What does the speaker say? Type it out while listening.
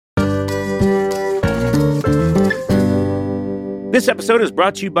This episode is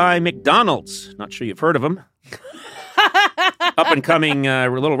brought to you by McDonald's. Not sure you've heard of them. Up-and-coming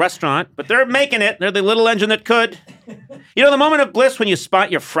little restaurant, but they're making it. They're the little engine that could. You know, the moment of bliss when you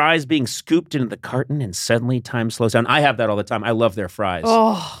spot your fries being scooped into the carton and suddenly time slows down. I have that all the time. I love their fries.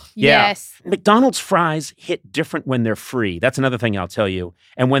 Oh, yeah. Yes. McDonald's fries hit different when they're free. That's another thing I'll tell you.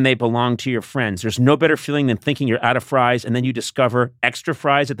 And when they belong to your friends. There's no better feeling than thinking you're out of fries and then you discover extra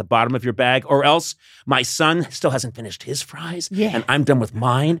fries at the bottom of your bag. Or else my son still hasn't finished his fries. Yeah. And I'm done with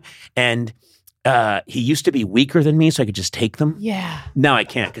mine. And he used to be weaker than me, so I could just take them. Yeah. Now I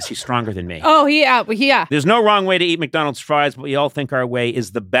can't because he's stronger than me. Oh, yeah. There's no wrong way to eat McDonald's fries, but we all think our way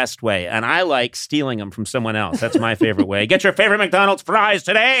is the best way. And I like stealing them from someone else. That's my favorite way. Get your favorite McDonald's fries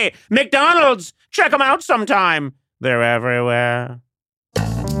today. McDonald's! Check them out sometime. They're everywhere.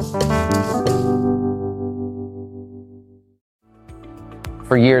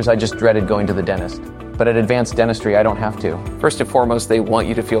 For years, I just dreaded going to the dentist. But at Advanced Dentistry, I don't have to. First and foremost, they want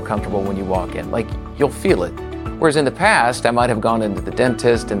you to feel comfortable when you walk in. Like, you'll feel it. Whereas in the past, I might have gone into the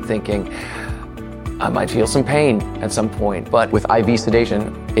dentist and thinking, I might feel some pain at some point. But with IV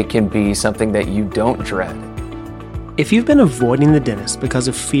sedation, it can be something that you don't dread. If you've been avoiding the dentist because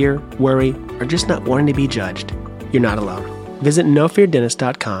of fear, worry, or just not wanting to be judged, you're not alone. Visit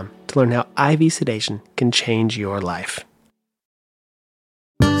nofeardentist.com to learn how IV sedation can change your life.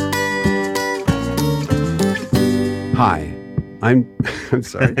 Hi, I'm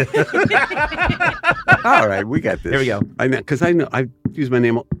sorry. All right, we got this. There we go. I know, because I use my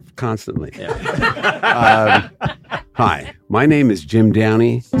name constantly. Yeah. Hi, my name is Jim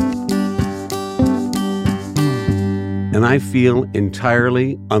Downey, and I feel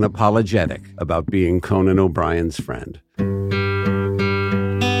entirely unapologetic about being Conan O'Brien's friend.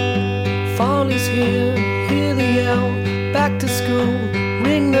 Fall is here, hear the yell, back to school,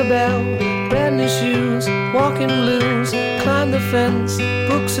 ring the bell, brand new shoes, walking blues, climb the fence,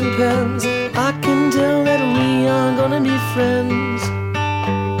 books and pens, I can tell that we are gonna be friends.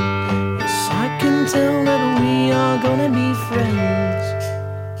 Yes, I can tell that we are gonna be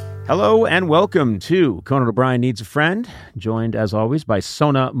friends. Hello and welcome to Conan O'Brien Needs a Friend, joined as always by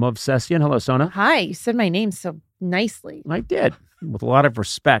Sona Movsesian. Hello, Sona. Hi. You said my name so nicely. I did, with a lot of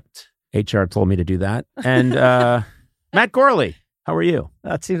respect. HR told me to do that. And Matt Gorley, how are you?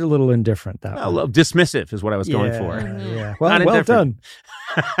 That seemed a little indifferent. That Well, one. Dismissive is what I was going Yeah, for. Yeah. Not Well indifferent.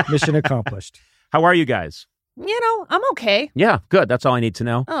 done. Mission accomplished. How are you guys? You know, I'm okay. Yeah, good. That's all I need to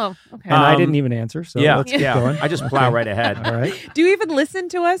know. Oh, okay. And I didn't even answer, so yeah, let's keep yeah. going. I just plow right ahead. All right. Do you even listen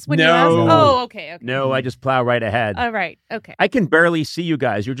to us when you No. ask? Oh, okay. No, I just plow right ahead. All right. Okay. I can barely see you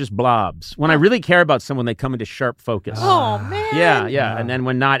guys. You're just blobs. When I really care about someone, they come into sharp focus. Oh, man. Yeah. And then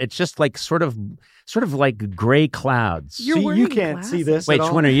when not, it's just like sort of like gray clouds. You're So wearing you can't see glasses? this Wait, at which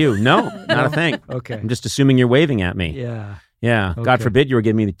all? one are you? No, not a thing. Okay. I'm just assuming you're waving at me. Yeah. Yeah. God Okay. forbid you were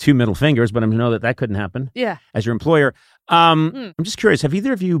giving me the two middle fingers, but I know that couldn't happen Yeah. as your employer. I'm just curious. Have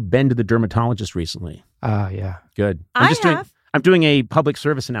either of you been to the dermatologist recently? Yeah. Good. I have. I'm doing a public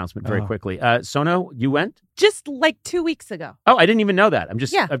service announcement very Oh. quickly. Sono, you went? Just like 2 weeks ago. Oh, I didn't even know that.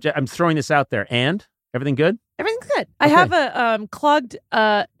 Yeah. I'm throwing this out there. And everything good? Everything's good. I Okay. have a clogged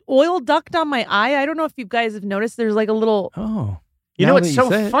oil duct on my eye. I don't know if you guys have noticed. There's like a little Oh. You Now know, that it's you so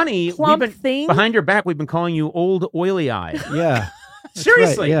say it. funny. plump thing. Behind your back, we've been calling you Old Oily Eye. Yeah. That's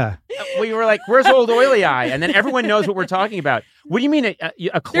Seriously. right, yeah. We were like, where's Old Oily Eye? And then everyone knows what we're talking about. What do you mean a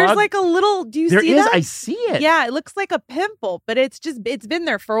clog? There's like a little. Do you There see is. that? I see it. Yeah, it looks like a pimple, but it's been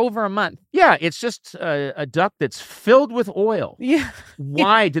there for over a month. Yeah, it's just a duct that's filled with oil. Yeah.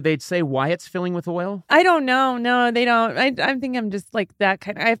 Why? Did they say why it's filling with oil? I don't know. No, they don't. I think I'm just like that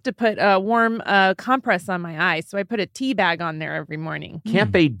kind. I have to put a warm compress on my eye, so I put a tea bag on there every morning.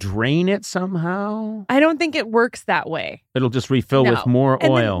 Can't they drain it somehow? I don't think it works that way. It'll just refill No. with more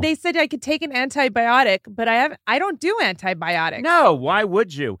And oil. then they said I could take an antibiotic, but I don't do antibiotics. No, why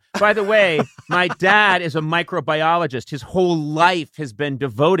would you? By the way, my dad is a microbiologist. His whole life has been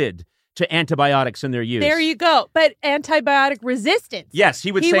devoted to antibiotics and their use. There you go. But antibiotic resistance. Yes,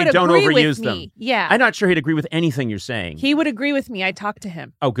 he would say don't agree with overuse me. them. Yeah. I'm not sure he'd agree with anything you're saying. He would agree with me. I talked to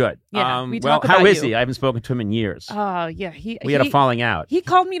him. Oh, good. Yeah, we well, talk how about is you. he? I haven't spoken to him in years. Oh, yeah. We had a falling out. He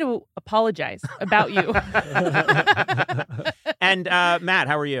called me to apologize about you. And Matt,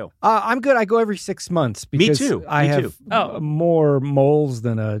 how are you? I'm good. I go every 6 months Me because too. I Me have too. Oh. more moles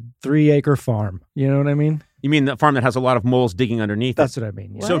than a 3-acre farm. You know what I mean? You mean the farm that has a lot of moles digging underneath That's it? what I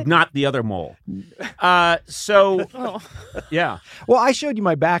mean. Yeah. So not the other mole. So, Oh. yeah. Well, I showed you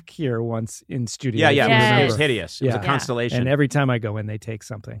my back here once in studio. Yeah, if yeah. you It was remember. hideous. It was Yeah. a constellation. And every time I go in, they take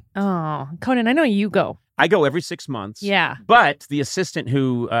something. Oh, Conan, I know you go. I go every 6 months. Yeah. But the assistant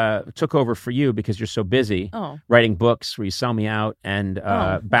who took over for you because you're so busy writing books where you sell me out and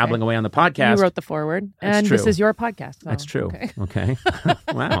babbling away on the podcast. You wrote the foreword. That's and true. this is your podcast. That's true. Okay.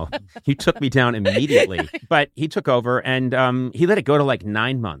 Wow. He took me down immediately. But he took over and he let it go to like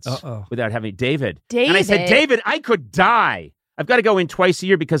 9 months without having David. And I said, David, I could die. I've got to go in twice a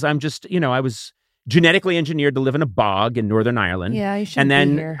year because I'm just, I was genetically engineered to live in a bog in Northern Ireland. Yeah, you should And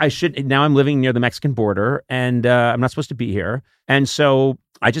then be here. now I'm living near the Mexican border and I'm not supposed to be here. And so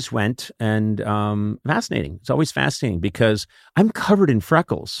I just went and fascinating. It's always fascinating because I'm covered in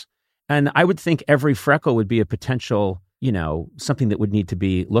freckles. And I would think every freckle would be a potential, something that would need to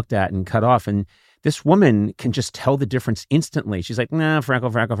be looked at and cut off. And this woman can just tell the difference instantly. She's like, nah, freckle.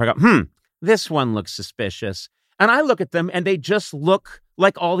 This one looks suspicious. And I look at them and they just look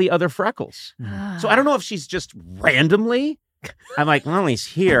like all the other freckles. So I don't know if she's just randomly. I'm like, well, he's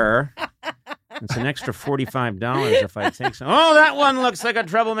here. It's an extra $45 if I take some. Oh, that one looks like a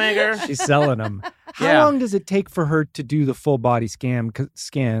troublemaker. She's selling them. How long does it take for her to do the full body scan?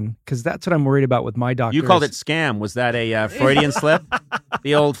 Because that's what I'm worried about with my doctor. You called it scam. Was that a Freudian slip?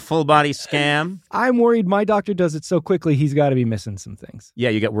 The old full body scam? I'm worried my doctor does it so quickly, he's got to be missing some things. Yeah,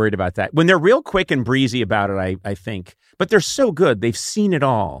 you get worried about that. When they're real quick and breezy about it, I think. But they're so good. They've seen it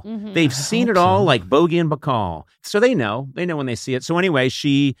all. Mm-hmm. They've seen it all like Bogey and Bacall. So they know. They know when they see it. So anyway,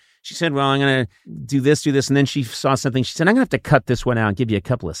 she said, well, I'm going to do this. And then she saw something. She said, I'm going to have to cut this one out and give you a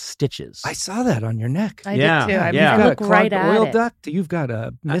couple of stitches. I saw that on your neck. I did too. I You've got look right at oil it. duct. You've got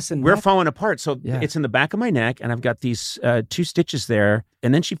a missing We're neck. falling apart. So it's in the back of my neck, and I've got these 2 stitches there.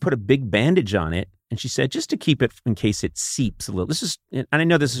 And then she put a big bandage on it. And she said, just to keep it in case it seeps a little. And I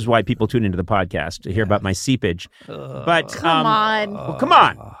know this is why people tune into the podcast to hear about my seepage. But come on. Well, come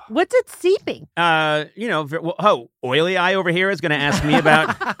on. What's it seeping? Oily Eye over here is going to ask me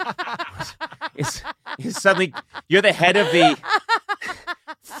about. is suddenly you're the head of the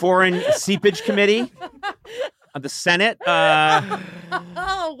Foreign Seepage Committee of the Senate.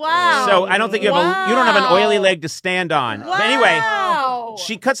 Oh wow! So I don't think you have you don't have an oily leg to stand on. Wow. But anyway,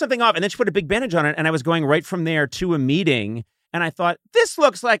 she cut something off and then she put a big bandage on it, and I was going right from there to a meeting, and I thought, this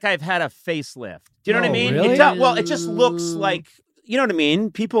looks like I've had a facelift. Do you know what I mean? Really? It just looks like. You know what I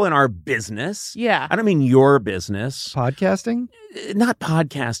mean? People in our business. Yeah. I don't mean your business. Podcasting? Not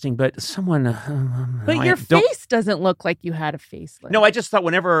podcasting, but someone. But your face doesn't look like you had a facelift. No, I just thought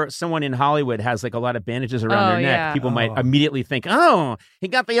whenever someone in Hollywood has like a lot of bandages around their neck, people might immediately think, oh, he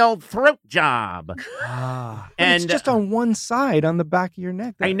got the old throat job. And it's just on one side on the back of your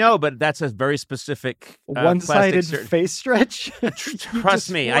neck. I know, but that's a very specific one-sided face stretch. Trust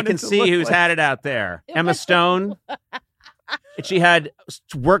me, I can see who's had it out there. Emma Stone. She had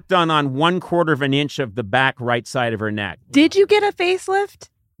work done on 1/4 of an inch of the back right side of her neck. Did you get a facelift?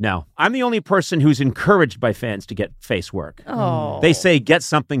 No. I'm the only person who's encouraged by fans to get face work. Oh. They say, get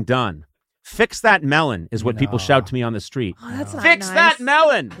something done. Fix that melon is what people shout to me on the street. Oh, that's not Fix nice. that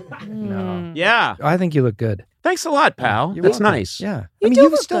melon. No. Yeah. I think you look good. Thanks a lot, pal. You're That's welcome. nice. Yeah. You I mean, do you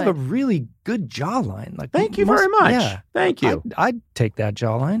look still have a good. really good jawline. Like, Thank you very much. Yeah. Thank you. I'd take that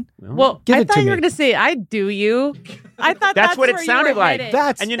jawline. Well, Give I it to thought you were me. going to say, I do you. I thought That's what it where you sounded were like.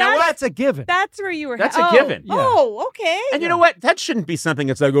 headed. And you know what? That's a given. That's where you were That's a headed. given. Yeah. Oh, okay. And you know what? That shouldn't be something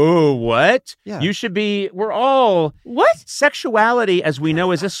that's like, oh, what? Yeah. You should be, we're all, What? sexuality, as we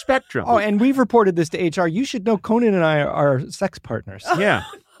know, is a spectrum. Oh, and we've reported this to HR. You should know Conan and I are sex partners. Yeah.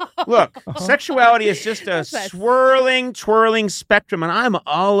 Look, sexuality is just a swirling, twirling spectrum, and I'm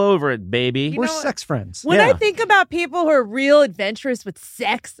all over it, baby. We're know what? sex friends. When Yeah. I think about people who are real adventurous with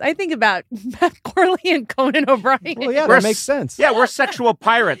sex, I think about Matt Corley and Conan O'Brien. Well, yeah, We're that makes sense. Yeah, we're sexual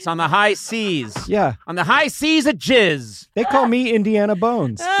pirates on the high seas. Yeah. On the high seas of jizz. They call me Indiana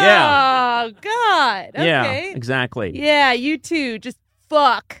Bones. Oh, God. Okay. Yeah, exactly. Yeah, you too. Just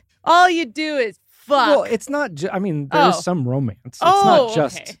fuck. All you do is fuck. Well, it's not I mean, there's Oh. some romance. It's Oh, not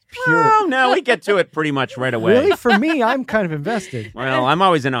just okay. pure. Oh, no, we get to it pretty much right away. Really? For me, I'm kind of invested. Well, I'm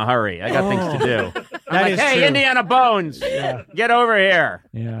always in a hurry. I got things to do. I'm That like, is hey, true. Indiana Bones, get over here.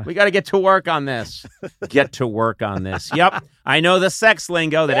 Yeah. We got to get to work on this. Get to work on this. Yep. I know the sex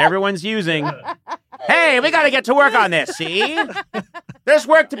lingo that everyone's using. Hey, we got to get to work on this, see? There's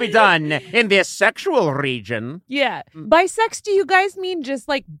work to be done in this sexual region. Yeah. By sex, do you guys mean just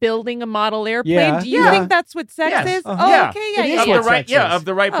like building a model airplane? Yeah. Do you Yeah. think that's what sex Yes. is? Uh-huh. Oh, Yeah. okay. Yeah, It yeah, is Of yeah. what the Wright, sex is. of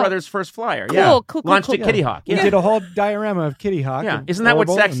the Wright Oh. brothers' first flyer. Cool, Yeah. cool, Launched cool, at cool. Kitty Hawk. We Yeah. did a whole diorama of Kitty Hawk. Yeah. and Isn't that what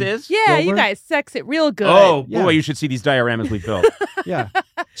Orville sex and is? Yeah, you Wilbur. guys sex it real good. Oh, Yeah. boy, you should see these dioramas we built. Yeah.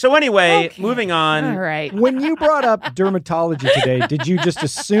 So anyway, moving on. All right. When you brought up dermatology today, did you just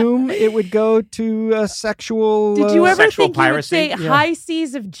assume it would go to sexual? Did you ever Sexual think piracy? you would say high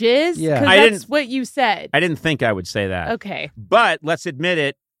seas of jizz? Yeah. Because I that's what you said. I didn't think I would say that. Okay. But let's admit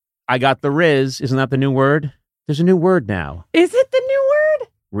it. I got the Riz. Isn't that the new word? There's a new word now. Is it the new word?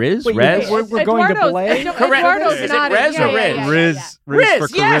 Riz? Wait, Rez? we're going to belay? Correct. Eduardo's Is it nodding. Rez or Riz? Riz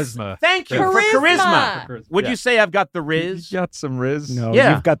for yes. charisma. Thank you Charisma. for charisma. For charisma. Would Yeah. you say I've got the Riz? You got some Riz? No,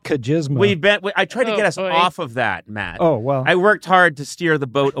 Yeah. you've got kajisma. I tried to get us boy. off of that, Matt. Oh, well. I worked hard to steer the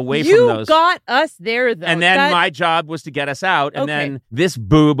boat away You from those. got us there, though. And then That- my job was to get us out. And Okay. then this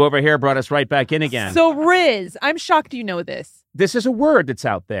boob over here brought us right back in again. So Riz, I'm shocked you know this. This is a word that's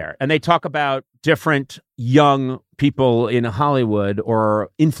out there. And they talk about different young people in Hollywood or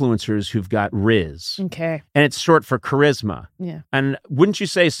influencers who've got Riz. Okay. And it's short for charisma. Yeah. And wouldn't you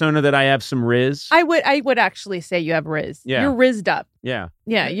say, Sona, that I have some Riz? I would actually say you have Riz. Yeah. You're rizzed up. Yeah.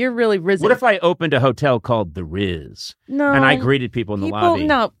 Yeah, you're really rizzed. What if I opened a hotel called The Riz No. and I greeted people in the lobby?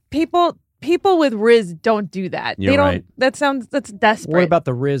 No, people with Riz don't do that. You're they don't. right. That's desperate. What about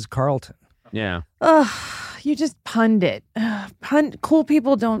the Riz Carlton? Yeah. Ugh, you just punned it. Cool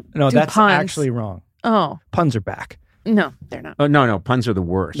people don't No, do that's puns. actually wrong. Oh, Puns are back. no, they're not. Oh, no. Puns are the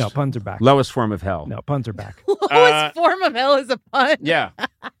worst. No, puns are back. Lowest form of hell. No, puns are back. Lowest form of hell is a pun. Yeah.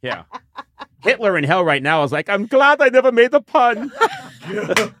 Yeah. Hitler in hell right now is like, I'm glad I never made the pun.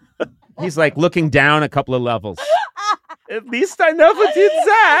 He's like looking down a couple of levels. At least I never did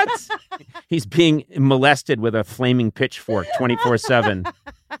that. He's being molested with a flaming pitchfork 24/7.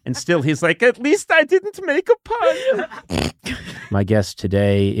 And still he's like, at least I didn't make a pun. My guest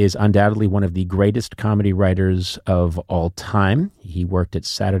today is undoubtedly one of the greatest comedy writers of all time. He worked at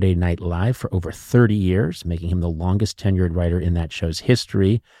Saturday Night Live for over 30 years, making him the longest tenured writer in that show's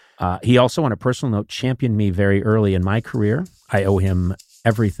history. He also, on a personal note, championed me very early in my career. I owe him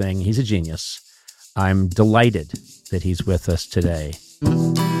everything. He's a genius. I'm delighted that he's with us today.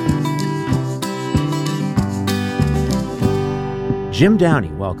 Jim Downey,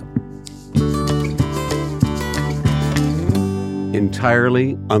 welcome.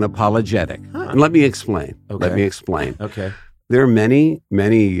 Entirely unapologetic. And let me explain. Okay. There are many,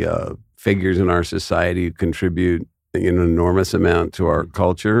 many figures in our society who contribute an enormous amount to our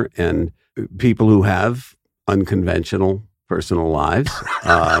culture, and people who have unconventional personal lives,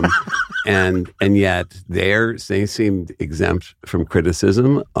 and yet they seem exempt from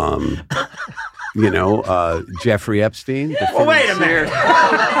criticism. Jeffrey Epstein. Well, wait a minute.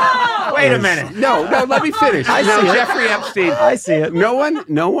 Wait a minute. No, let me finish. I see it. Jeffrey Epstein. I see it. No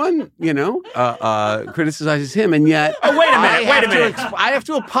one, criticizes him, and yet. Oh, wait a minute. I have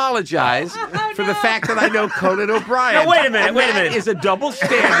to apologize for the fact that I know Conan O'Brien. No, wait a minute. And Wait a that minute. is a double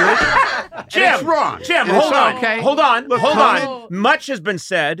standard. Jim, and it's wrong. Jim, And it's hold on. okay. Hold on. Look, Hold Conan- on. Much has been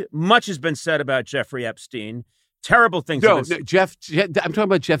said about Jeffrey Epstein. Terrible things. No, have been Jeff. I'm talking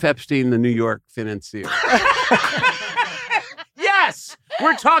about Jeff Epstein, the New York financier. Yes,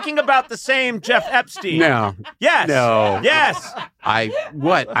 we're talking about the same Jeff Epstein. No. Yes. No. Yes. I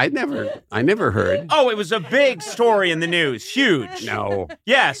never heard. Oh, it was a big story in the news. Huge. No.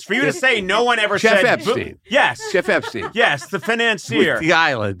 Yes, for you to say no one ever Jeff said. Epstein. Yes. Jeff Epstein. Yes, the financier. With the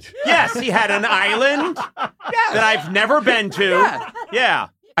island. Yes, he had an island that I've never been to. Yeah.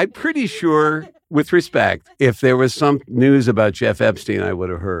 I'm pretty sure, with respect, if there was some news about Jeff Epstein, I would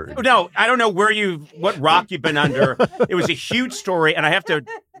have heard. No, I don't know what rock you've been under. It was a huge story, and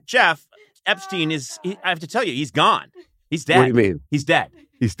Jeff Epstein I have to tell you, he's gone. He's dead. What do you mean? He's dead.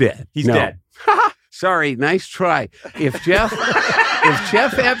 He's dead. He's No. dead. Sorry, nice try. If Jeff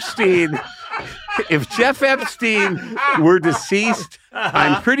Epstein were deceased,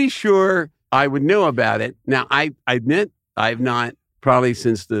 I'm pretty sure I would know about it. Now, I admit I've not. Probably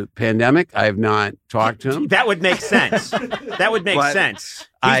since the pandemic, I have not talked to him. That would make sense. That would make But sense.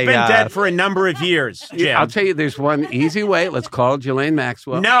 He's been dead for a number of years, Jim. I'll tell you, there's one easy way. Let's call Ghislaine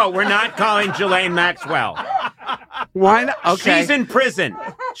Maxwell. No, we're not calling Ghislaine Maxwell. Why not? Okay. She's in prison.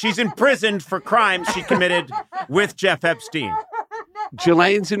 She's imprisoned for crimes she committed with Jeff Epstein.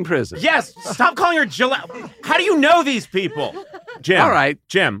 Ghislaine's in prison. Yes, stop calling her Ghislaine. How do you know these people? Jim. All right.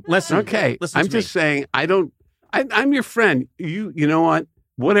 Jim, listen. Okay. Listen I'm to me. just saying, I'm your friend. You know what?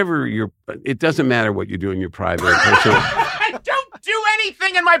 Whatever it doesn't matter what you do in your private or personal. I don't do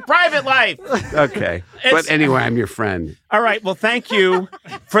anything in my private life. Okay. But anyway, I'm your friend. All right. Well, thank you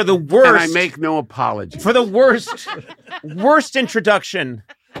for the worst. And I make no apology. For the worst introduction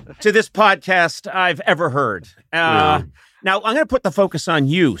to this podcast I've ever heard. Now, I'm going to put the focus on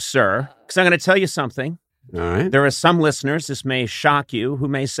you, sir, because I'm going to tell you something. All right. There are some listeners, this may shock you, who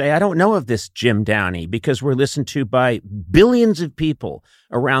may say, I don't know of this Jim Downey because we're listened to by billions of people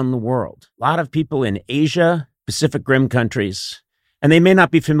around the world. A lot of people in Asia, Pacific Rim countries, and they may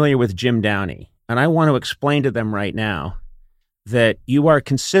not be familiar with Jim Downey. And I want to explain to them right now that you are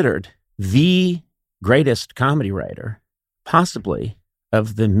considered the greatest comedy writer, possibly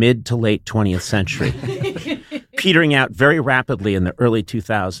of the mid to late 20th century, petering out very rapidly in the early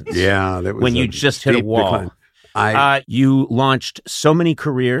 2000s. Yeah, that was when you just hit a wall. You launched so many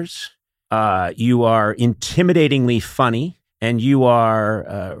careers. You are intimidatingly funny, and you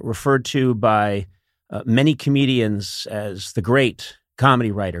are referred to by many comedians as the great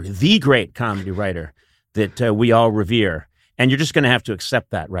comedy writer that we all revere. And you're just going to have to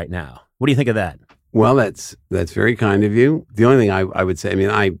accept that right now. What do you think of that? Well, that's very kind of you. The only thing I would say, I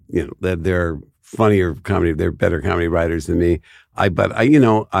mean, they're funnier comedy, they're better comedy writers than me. I'm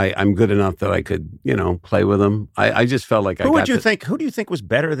good enough that I could, play with them. I just felt like Who do you think was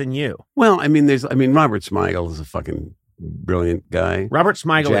better than you? Well, Robert Smigel is a fucking brilliant guy. Robert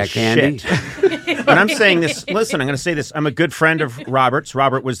Smigel is shit. And I'm saying this, listen, I'm going to say this. I'm a good friend of Robert's.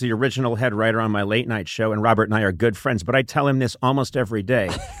 Robert was the original head writer on my late night show, and Robert and I are good friends, but I tell him this almost every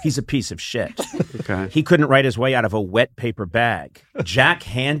day. He's a piece of shit. Okay. He couldn't write his way out of a wet paper bag. Jack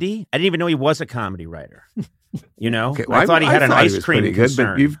Handy, I didn't even know he was a comedy writer. Okay, well, I thought he had an ice cream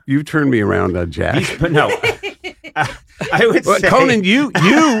concern. Good, but you've turned me around on Jack. But no. I would say... Conan, you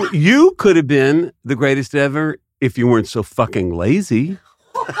could have been the greatest ever if you weren't so fucking lazy.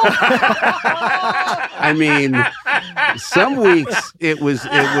 I mean, some weeks it was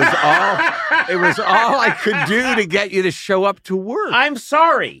all I could do to get you to show up to work. I'm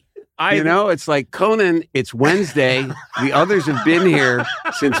sorry. It's like, Conan, it's Wednesday. The others have been here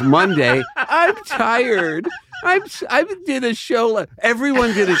since Monday. I'm tired. I did a show.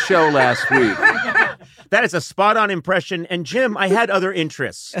 Everyone did a show last week. That is a spot-on impression. And Jim, I had other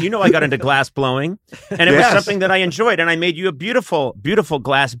interests. I got into glass blowing, and it was something that I enjoyed. And I made you a beautiful, beautiful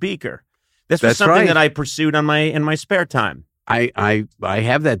glass beaker. This was something that I pursued in my spare time. I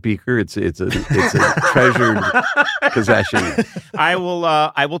have that beaker. It's a treasured possession. I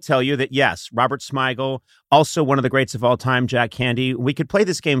will tell you that yes, Robert Smigel, also one of the greats of all time, Jack Handy. We could play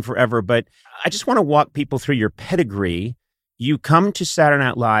this game forever, but I just want to walk people through your pedigree. You come to Saturday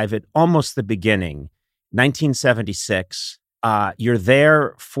Night Live at almost the beginning, 1976. You're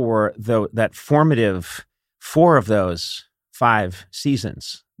there for that formative 4 of those 5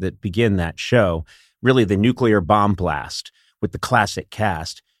 seasons that begin that show. Really, the nuclear bomb blast with the classic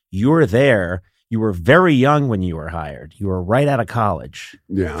cast. You're there. You were very young when you were hired. You were right out of college.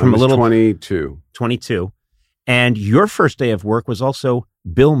 Yeah, I was 22. 22. And your first day of work was also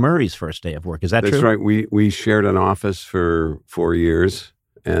Bill Murray's first day of work. Is that true? That's right. We shared an office for 4 years.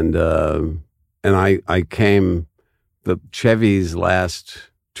 And I came, the Chevy's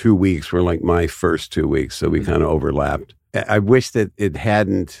last 2 weeks were like my first 2 weeks. So we kind of overlapped. I wish that it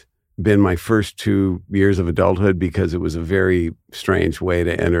hadn't been my first 2 years of adulthood because it was a very strange way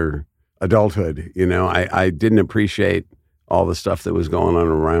to enter adulthood. I didn't appreciate all the stuff that was going on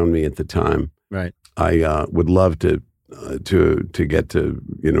around me at the time. Right. I would love to get to,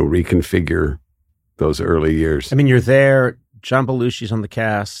 reconfigure those early years. I mean, you're there. John Belushi's on the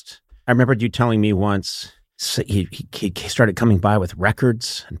cast. I remember you telling me once, so he started coming by with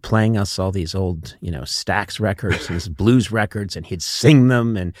records and playing us all these old, Stax records and blues records, and he'd sing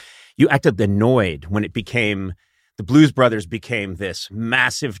them. And you acted annoyed when it became, the Blues Brothers became this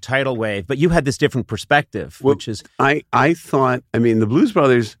massive tidal wave, but you had this different perspective, which is... I thought, the Blues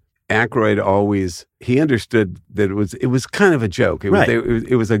Brothers, Aykroyd always, he understood that it was kind of a joke.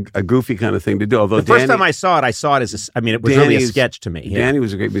 It was a goofy kind of thing to do. Although the first time I saw it as it was really a sketch to me. Yeah. Danny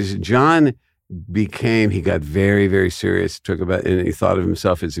was a great musician. John he got very, very serious, and he thought of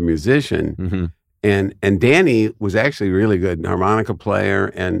himself as a musician. Mm-hmm. And Danny was actually really good, an harmonica player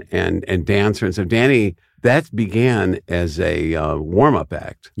and dancer. And so Danny, that began as a warm-up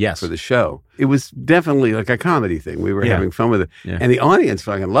act for the show. It was definitely like a comedy thing. We were having fun with it. Yeah. And the audience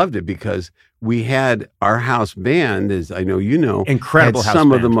fucking loved it because we had our house band, as I know you know, incredible house some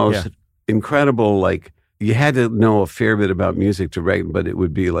band. Of the most incredible, like, you had to know a fair bit about music to write, but it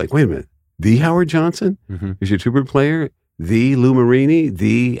would be like, wait a minute, the Howard Johnson is your tuba player? The Lou Marini,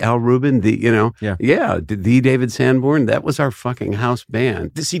 the Al Rubin, the David Sanborn. That was our fucking house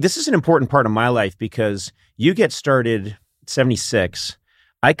band. See, this is an important part of my life because you get started 76.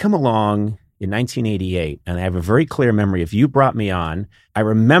 I come along in 1988, and I have a very clear memory of you brought me on. I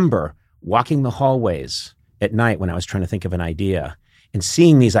remember walking the hallways at night when I was trying to think of an idea and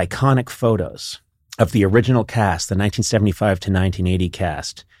seeing these iconic photos of the original cast, the 1975 to 1980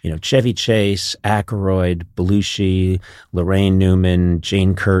 cast. Chevy Chase, Aykroyd, Belushi, Lorraine Newman,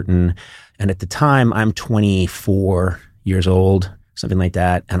 Jane Curtin. And at the time, I'm 24 years old, something like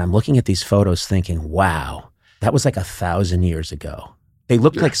that. And I'm looking at these photos thinking, wow, that was like 1,000 years ago. They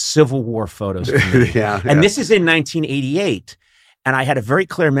looked like Civil War photos to me. And this is in 1988. And I had a very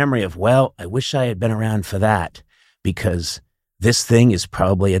clear memory of, well, I wish I had been around for that because this thing is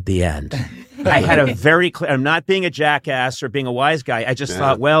probably at the end. I had a very clear, I'm not being a jackass or being a wise guy. I just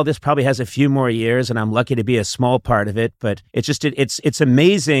thought, well, this probably has a few more years and I'm lucky to be a small part of it. But it's just, it's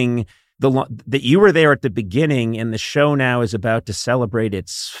amazing that you were there at the beginning and the show now is about to celebrate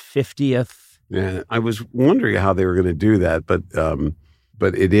its 50th. Yeah, I was wondering how they were going to do that, but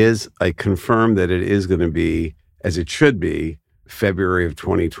it is, I confirm that it is going to be, as it should be, February of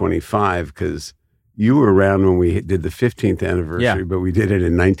 2025, because you were around when we did the 15th anniversary, but we did it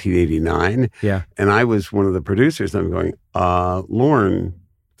in 1989. Yeah. And I was one of the producers. I'm going, Lauren,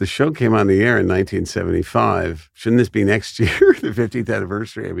 the show came on the air in 1975. Shouldn't this be next year, the 15th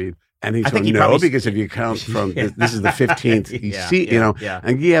anniversary? I mean, and he's going, no, because if you count from, this is the 15th,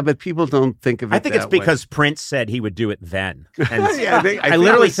 and but people don't think of it I think that it's because Prince said he would do it then. And I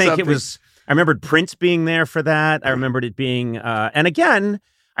literally think it was, I remembered Prince being there for that. I remembered it being, and again,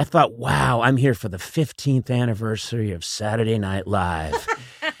 I thought, wow, I'm here for the 15th anniversary of Saturday Night Live.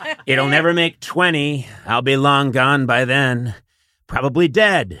 It'll never make 20. I'll be long gone by then. Probably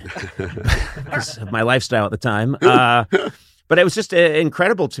dead because of my lifestyle at the time. But it was just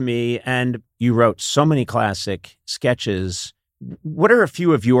incredible to me. And you wrote so many classic sketches. What are a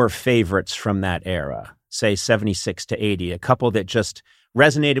few of your favorites from that era? Say 76 to 80, a couple that just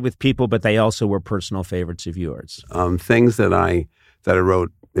resonated with people, but they also were personal favorites of yours. Things that I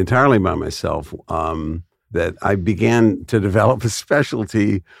wrote entirely by myself, that I began to develop a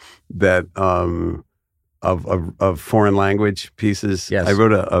specialty that of foreign language pieces. Yes. I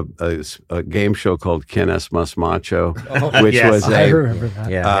wrote a game show called Quien es Más Macho, which was I remember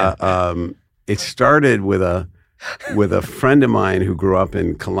that. It started with a friend of mine who grew up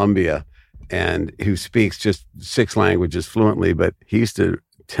in Colombia and who speaks just 6 languages fluently, but he used to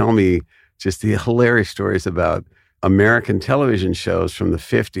tell me just the hilarious stories about American television shows from the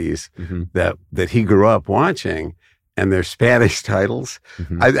 50s that he grew up watching, and their Spanish titles.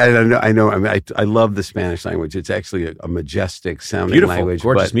 I know. I mean, I love the Spanish language. It's actually a majestic sounding beautiful, language,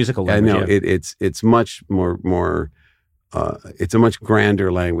 gorgeous musical language. I know it's much more. It's a much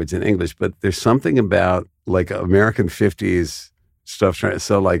grander language than English, but there's something about like American 50s stuff.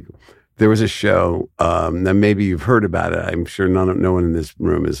 So like, there was a show, that maybe you've heard about it. I'm sure no one in this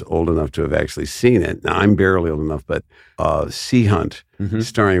room is old enough to have actually seen it. Now, I'm barely old enough, but Sea Hunt,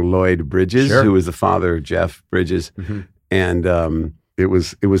 starring Lloyd Bridges, who was the father of Jeff Bridges. And it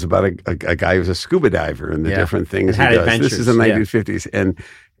was about a guy who was a scuba diver and the different things he does. Adventures. This is the 1950s.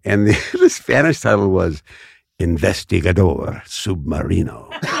 And the Spanish title was Investigador Submarino.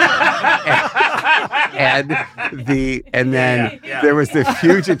 and then there was the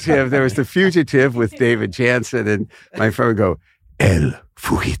fugitive with David Jansen, and my friend would go, El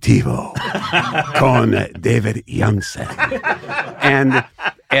Fugitivo con David Jansen. And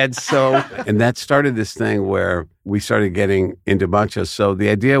that started this thing where we started getting into macho. So the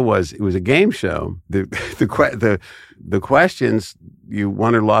idea was, it was a game show. The questions, you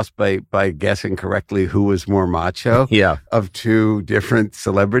won or lost by guessing correctly who was more macho of 2 different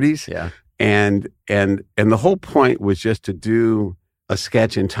celebrities. And the whole point was just to do a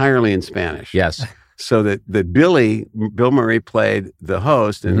sketch entirely in Spanish. Yes. So that Bill Murray played the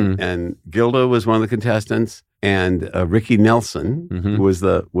host, and Gilda was one of the contestants, and Ricky Nelson was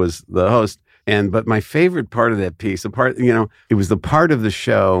the host. But my favorite part of that piece, it was the part of the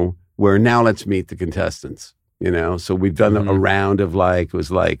show where now let's meet the contestants. So we've done a round of it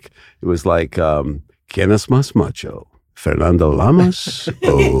was like ¿Quién es más macho? Fernando Lamas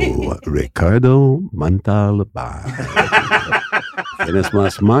o Ricardo Montalban? ¿Quién es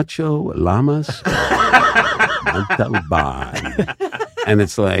más macho? Lamas o Montalban? And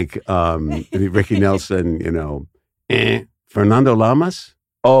it's like Ricky Nelson, Fernando Lamas?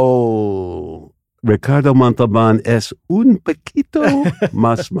 Oh, Ricardo Montalban es un poquito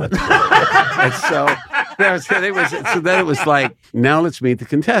más macho. And so then it was like, now let's meet the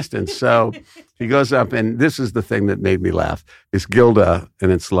contestants. So he goes up, and this is the thing that made me laugh. It's Gilda,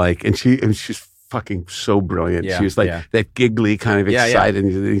 and it's like, and she's fucking so brilliant. She was like that giggly kind of excited.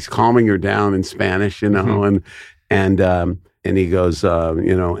 And he's calming her down in Spanish, and he goes,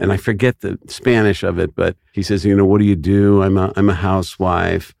 and I forget the Spanish of it, but he says, what do you do? I'm a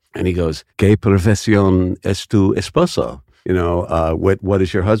housewife. And he goes, ¿Qué profesión es tu esposo? What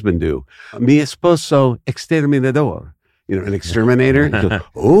does your husband do? Mi esposo exterminador. an exterminator. He goes,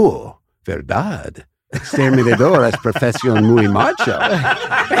 oh, verdad. Exterminador es profesión muy macho.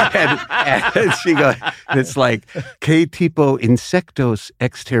 and she goes, and it's like, ¿qué tipo insectos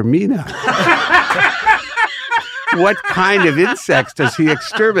extermina? What kind of insects does he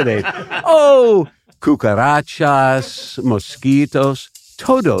exterminate? Oh, cucarachas, mosquitos,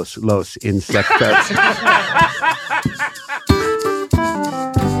 todos los insectos.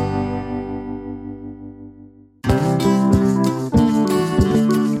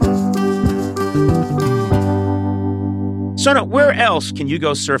 Sona, where else can you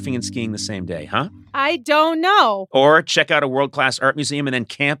go surfing and skiing the same day, huh? I don't know. Or check out a world-class art museum and then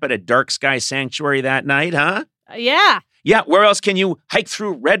camp at a dark sky sanctuary that night, huh? Yeah. Yeah, where else can you hike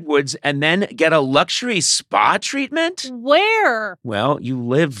through redwoods and then get a luxury spa treatment? Where? Well, you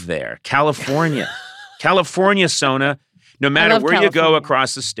live there. California. California, Sona. No matter where you go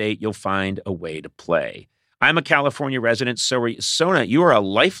across the state, you'll find a way to play. I'm a California resident, so Sona, you are a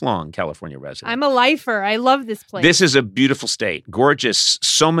lifelong California resident. I'm a lifer. I love this place. This is a beautiful state. Gorgeous.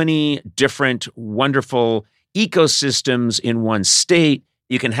 So many different, wonderful ecosystems in one state.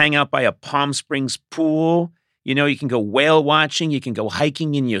 You can hang out by a Palm Springs pool. You can go whale watching. You can go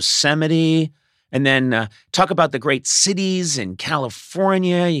hiking in Yosemite. And then talk about the great cities in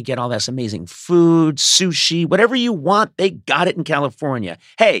California. You get all this amazing food, sushi, whatever you want, they got it in California.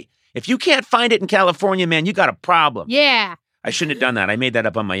 Hey, if you can't find it in California, man, you got a problem. Yeah. I shouldn't have done that. I made that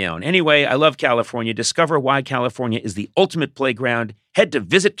up on my own. Anyway, I love California. Discover why California is the ultimate playground. Head to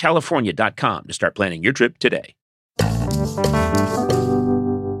visitcalifornia.com to start planning your trip today.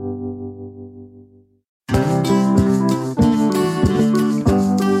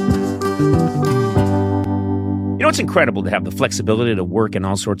 It's incredible to have the flexibility to work in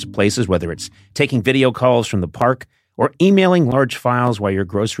all sorts of places, whether it's taking video calls from the park or emailing large files while you're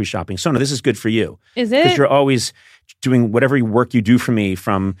grocery shopping. Sona, this is good for you. Is it? Because you're always doing whatever work you do for me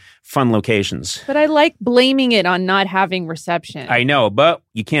from fun locations. But I like blaming it on not having reception. I know, but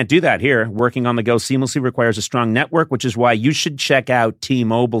you can't do that here. Working on the go seamlessly requires a strong network, which is why you should check out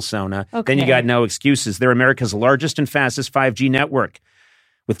T-Mobile, Sona. Okay. Then you got no excuses. They're America's largest and fastest 5G network.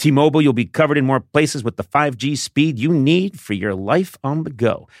 With T-Mobile, you'll be covered in more places with the 5G speed you need for your life on the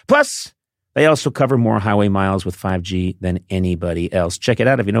go. Plus, they also cover more highway miles with 5G than anybody else. Check it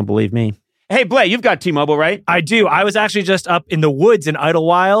out if you don't believe me. Hey, Blay, you've got T-Mobile, right? I do. I was actually just up in the woods in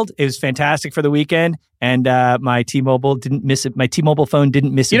Idlewild. It was fantastic for the weekend, and my T-Mobile didn't miss it. My T-Mobile phone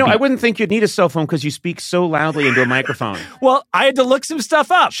didn't miss it. I wouldn't think you'd need a cell phone because you speak so loudly into a microphone. Well, I had to look some stuff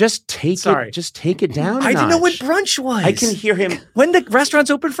up. Just take it down. I didn't know what brunch was. I can hear him when the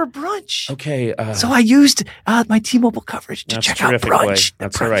restaurant's open for brunch. Okay. So I used my T-Mobile coverage to check out brunch. Blay.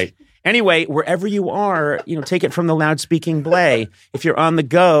 That's all right. Anyway, wherever you are, take it from the loud-speaking Blay. If you're on the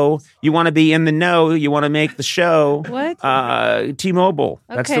go, you want to be in the know, you want to make the show. What? T-Mobile.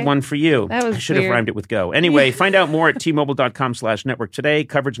 Okay. That's the one for you. That was I should have rhymed it with go. Anyway, find out more at T-Mobile.com/network today.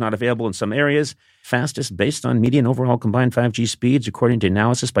 Coverage not available in some areas. Fastest based on median overall combined 5G speeds, according to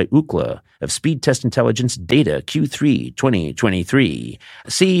analysis by Ookla of Speed Test Intelligence data Q3 2023.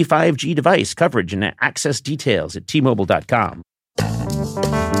 See 5G device coverage and access details at T-Mobile.com.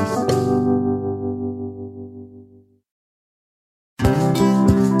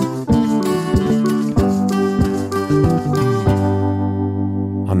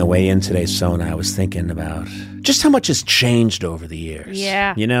 On the way in today, Sona, I was thinking about just how much has changed over the years.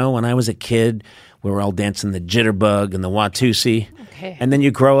 Yeah. When I was a kid, we were all dancing the jitterbug and the Watusi. Okay. And then you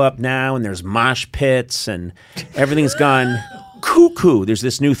grow up now and there's mosh pits and everything's gone cuckoo. There's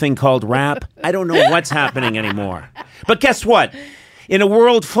this new thing called rap. I don't know what's happening anymore. But guess what? In a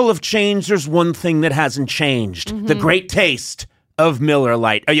world full of change, there's one thing that hasn't changed. Mm-hmm. The great taste of Miller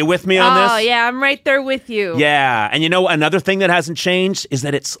Lite. Are you with me on this? Oh, yeah, I'm right there with you. Yeah. And another thing that hasn't changed is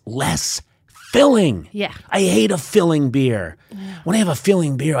that it's less filling. Yeah. I hate a filling beer. When I have a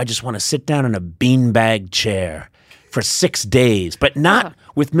filling beer, I just want to sit down in a beanbag chair for 6 days, but not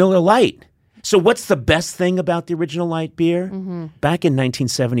with Miller Lite. So what's the best thing about the original light beer? Mm-hmm. Back in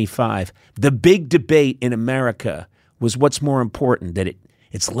 1975, the big debate in America was what's more important, that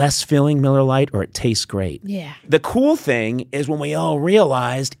it's less filling, Miller Lite, or it tastes great. Yeah. The cool thing is when we all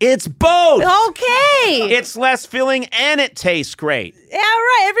realized it's both. Okay. It's less filling and it tastes great. Yeah,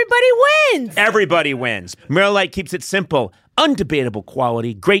 right. Everybody wins. Everybody wins. Miller Lite keeps it simple. Undebatable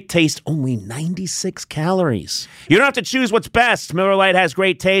quality, great taste, only 96 calories. You don't have to choose what's best. Miller Lite has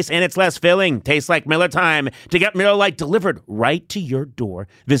great taste and it's less filling. Tastes like Miller time. To get Miller Lite delivered right to your door,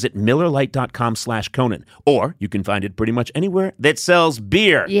 visit MillerLite.com/Conan. Or you can find it pretty much anywhere that sells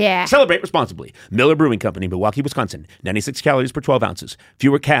beer. Yeah. Celebrate responsibly. Miller Brewing Company, Milwaukee, Wisconsin. 96 calories per 12 ounces.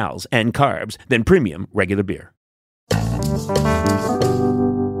 Fewer calories and carbs than premium regular beer. You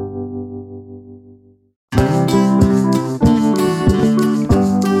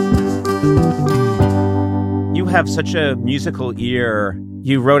have such a musical ear.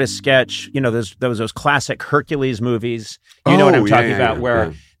 You wrote a sketch, those classic Hercules movies. You know what I'm talking about,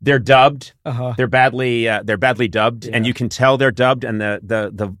 where they're dubbed. Uh-huh. They're badly dubbed, and you can tell they're dubbed, and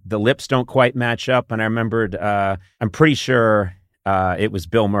the lips don't quite match up. And I remembered, I'm pretty sure it was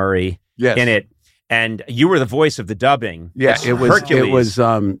Bill Murray in it, and you were the voice of the dubbing. Yeah, It's it was Hercules. It was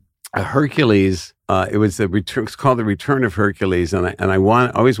a Hercules. It was it's called The Return of Hercules, and I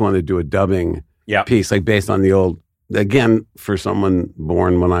always wanted to do a dubbing piece, like based on the old. Again, for someone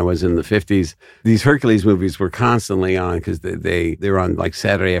born when I was in the 50s, these Hercules movies were constantly on because they were on like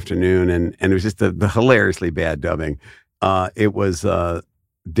Saturday afternoon, and it was just the hilariously bad dubbing. It was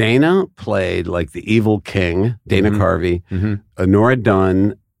Dana played like the evil king, Dana Carvey. Mm-hmm. Nora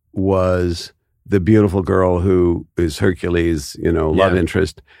Dunn was the beautiful girl who is Hercules, love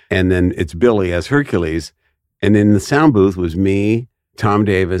interest. And then it's Billy as Hercules. And in the sound booth was me, Tom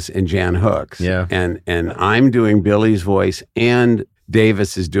Davis, and Jan Hooks. Yeah. And I'm doing Billy's voice, and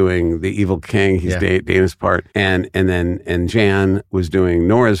Davis is doing the evil king. He's Dana's part. And Jan was doing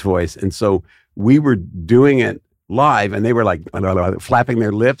Nora's voice. And so we were doing it live, and they were like flapping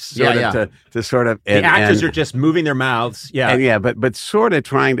their lips to sort of. The actors are just moving their mouths. Yeah. And but sort of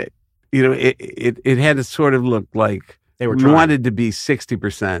trying to, it had to sort of look like they were wanted to be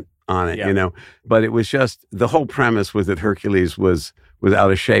 60% on it, but it was just, the whole premise was that Hercules was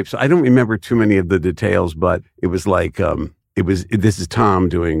out of shape. So I don't remember too many of the details, but it was like, this is Tom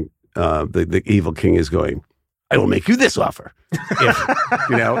doing, the evil king is going, I will make you this offer.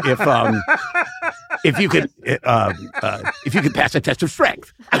 If you could pass a test of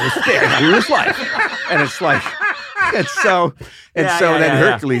strength, I will spare you his life. And it's like, then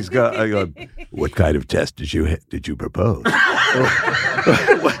Hercules go, what kind of test did you propose?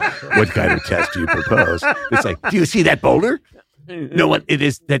 What kind of test do you propose? It's like, do you see that boulder? No one, it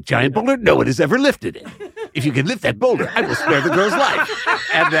is that giant boulder. No one has ever lifted it. If you can lift that boulder, I will spare the girl's life.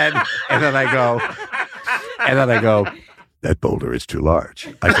 And then I go, that boulder is too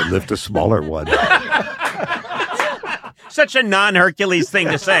large. I can lift a smaller one. Such a non-Hercules thing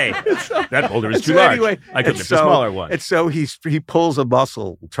to say. That boulder is too large. Anyway, I could lift a smaller one. And so he pulls a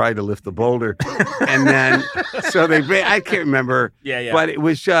muscle trying to lift the boulder, and then I can't remember. Yeah. But it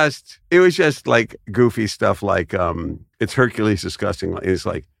was just like goofy stuff, like it's Hercules discussing. It's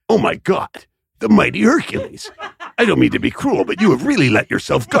like, oh my God, the mighty Hercules. I don't mean to be cruel, but you have really let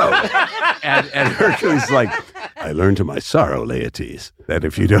yourself go. and Hercules is like, I learned to my sorrow, Laertes, that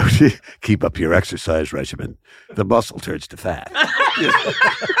if you don't keep up your exercise regimen, the muscle turns to fat.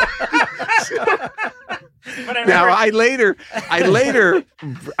 Now, I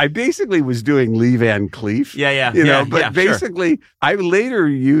basically was doing Lee Van Cleef. Basically, I later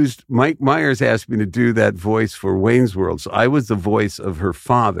used, Mike Myers asked me to do that voice for Wayne's World. So I was the voice of her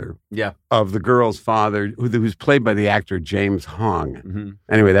father. Yeah. Of the girl's father, who's played by the actor James Hong. Mm-hmm.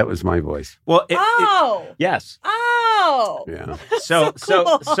 Anyway, that was my voice. Well, yes. Oh. Yeah. So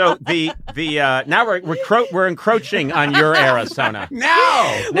the now we're encroaching on your era, Sona.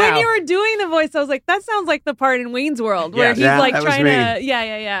 No. When you were doing the voice, I was like, that sounds like the part in Wayne's World where he's like trying to.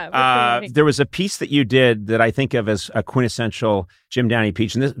 Yeah. There was a piece that you did that I think of as a quintessential Jim Downey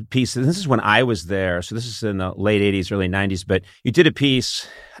piece, and this is when I was there. So this is in the late '80s, early '90s. But you did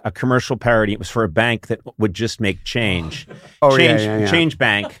a commercial parody. It was for a bank that would just make change. Change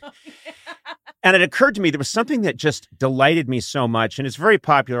Bank. And it occurred to me there was something that just delighted me so much, and it's very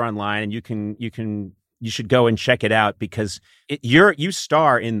popular online, and you should go and check it out because you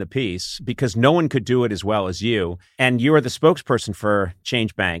star in the piece because no one could do it as well as you, and you are the spokesperson for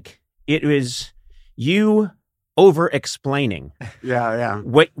Change Bank. It was you over-explaining. Yeah.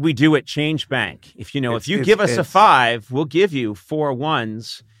 What we do at Change Bank. If you give us a 5, we'll give you 4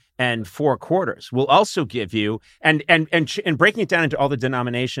 1s and 4 quarters. We'll also give you and breaking it down into all the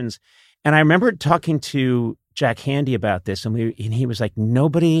denominations. And I remember talking to Jack Handy about this, and he was like, no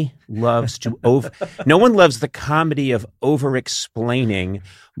one loves the comedy of over-explaining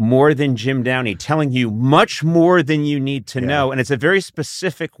more than Jim Downey, telling you much more than you need to know. And it's a very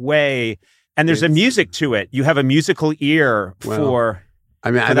specific way, and there's a music to it. You have a musical ear for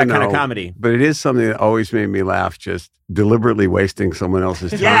that kind of comedy. But it is something that always made me laugh, just deliberately wasting someone else's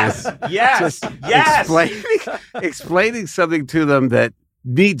time. Yes. Explaining something to them that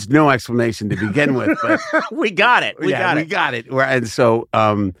needs no explanation to begin with, but we got it. We got it. And so,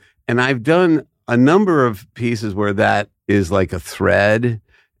 and I've done a number of pieces where that is like a thread,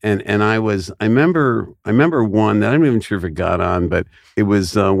 and I remember one that I'm not even sure if it got on, but it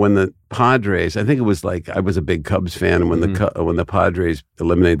was when the Padres. I think it was like I was a big Cubs fan, and when the Padres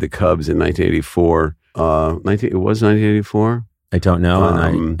eliminated the Cubs in 1984. It was 1984. I don't know,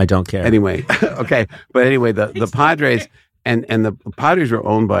 and I don't care. Anyway, okay, but anyway, the Padres and the Padres were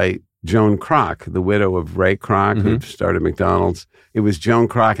owned by Joan Kroc, the widow of Ray Kroc, who started McDonald's. It was Joan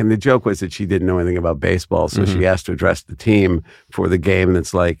Kroc, and the joke was that she didn't know anything about baseball, so she asked to address the team for the game. And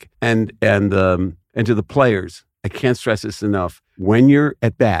it's like, and to the players, I can't stress this enough: when you're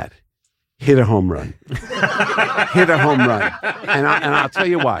at bat, hit a home run, hit a home run, and I'll tell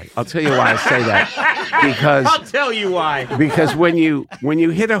you why. I'll tell you why I say that because I'll tell you why. Because when you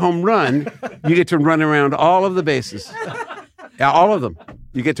hit a home run, you get to run around all of the bases. Yeah, all of them.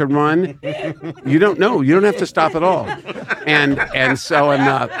 You get to run. You don't know. You don't have to stop at all. And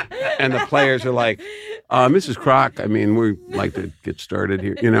the players are like, Mrs. Kroc, I mean, we like to get started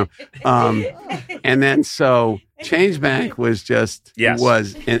here, you know. And then so Change Bank was just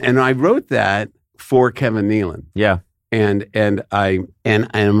and I wrote that for Kevin Nealon. Yeah. And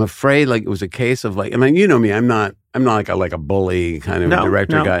I'm afraid like it was a case of like, I mean, you know me, I'm not like a bully kind of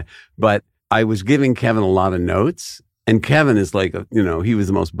director guy, but I was giving Kevin a lot of notes. And Kevin is like, he was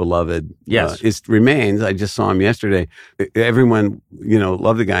the most beloved. Yes. It remains. I just saw him yesterday. Everyone,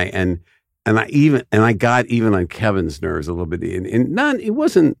 loved the guy. And I got even on Kevin's nerves a little bit. And it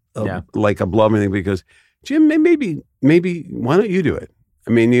wasn't like a blubbering thing because, Jim, maybe, why don't you do it?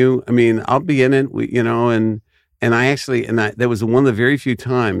 I mean, I'll be in it, and that was one of the very few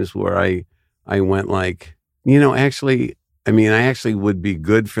times where I went like, actually, I actually would be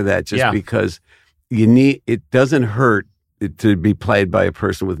good for that just because it doesn't hurt to be played by a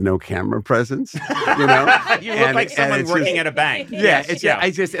person with no camera presence, You look like someone working at a bank. Yeah, I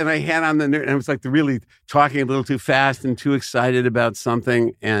had on the nerve, and I was like really talking a little too fast and too excited about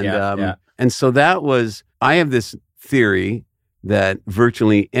something, and so that was. I have this theory that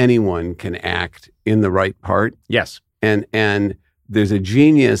virtually anyone can act in the right part. Yes, and there's a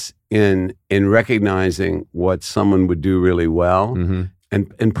genius in recognizing what someone would do really well,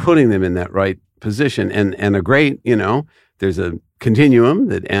 and putting them in that right position, and a great, there's a continuum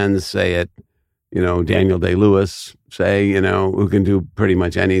that ends, say, at, Daniel Day-Lewis, say, who can do pretty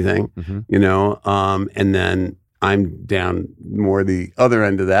much anything, and then I'm down more the other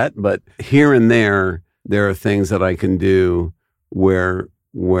end of that. But here and there are things that I can do where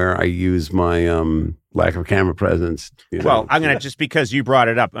I use my lack of camera presence. Well, I'm going to, just because you brought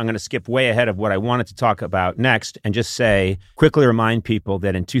it up, I'm going to skip way ahead of what I wanted to talk about next and just quickly remind people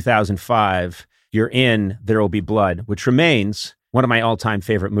that in 2005, you're in There Will Be Blood, which remains one of my all-time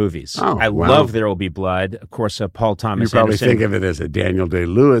favorite movies. Oh, I love There Will Be Blood. Of course, Paul Thomas You probably Anderson. think of it as a Daniel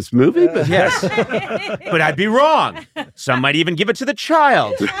Day-Lewis movie, but yes. But I'd be wrong. Some might even give it to the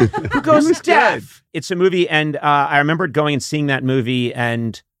child who goes deaf. It's a movie, and I remember going and seeing that movie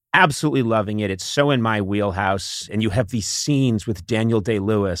and absolutely loving it. It's so in my wheelhouse, and you have these scenes with Daniel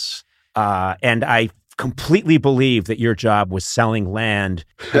Day-Lewis, and I completely believe that your job was selling land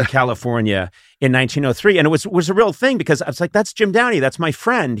in California in 1903. And it was a real thing because I was like, that's Jim Downey. That's my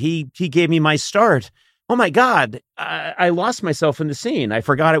friend. He gave me my start. Oh my God. I lost myself in the scene. I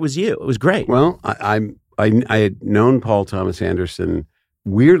forgot it was you. It was great. Well, I had known Paul Thomas Anderson,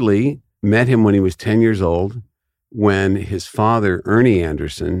 weirdly met him when he was 10 years old, when his father, Ernie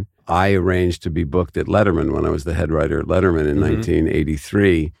Anderson, I arranged to be booked at Letterman when I was the head writer at Letterman in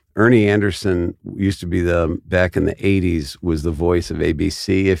 1983. Ernie Anderson used to be back in the 80s, was the voice of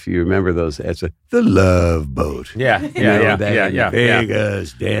ABC, if you remember those ads. The Love Boat. Yeah.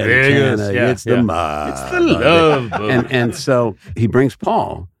 Vegas, it's the mob. It's the Love Boat. And so he brings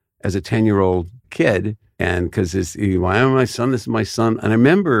Paul as a 10-year-old kid, and because why am I son? This is my son. And I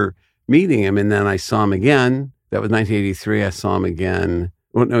remember meeting him, and then I saw him again. That was 1983. I saw him again.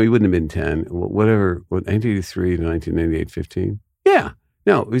 Well, no, he wouldn't have been 10. Whatever, 1983 to 1998, 15. Yeah.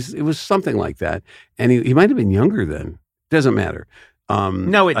 No, it was something like that. And he might have been younger then. Doesn't matter.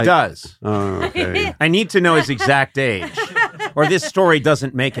 No, it does. Oh, okay. I need to know his exact age, or this story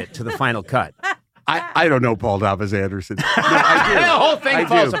doesn't make it to the final cut. I don't know Paul Thomas Anderson. No, I do. The whole thing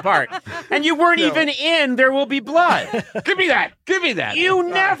falls apart. And you weren't even in There Will Be Blood. Give me that. Give me that. You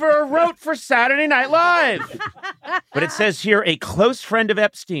never wrote for Saturday Night Live. But it says here, a close friend of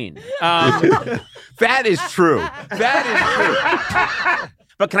Epstein. That is true. That is true.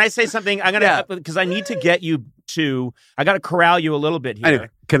 But can I say something? I'm going to, because I need to get you to, I got to corral you a little bit here. Anyway,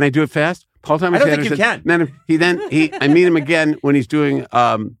 can I do it fast? Paul Thomas Anderson. I don't think you can. I meet him again when he's doing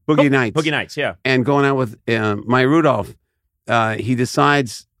Boogie Nights. Boogie Nights, yeah. And going out with Maya Rudolph. He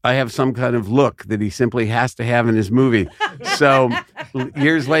decides I have some kind of look that he simply has to have in his movie. So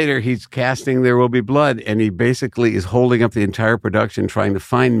years later, he's casting There Will Be Blood, and he basically is holding up the entire production trying to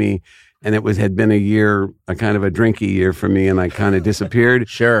find me. And it had been a year, a kind of a drinky year for me, and I kind of disappeared.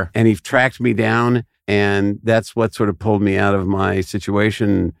 Sure. And he tracked me down, and that's what sort of pulled me out of my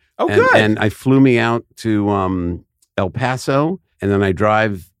situation. Oh, and, good. And I flew me out to El Paso, and then I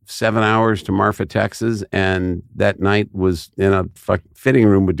drive 7 hours to Marfa, Texas, and that night was in a fitting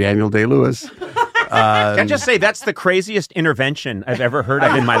room with Daniel Day-Lewis. Can I just say that's the craziest intervention I've ever heard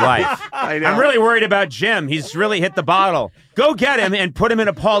of in my life. I know. I'm really worried about Jim. He's really hit the bottle. Go get him and put him in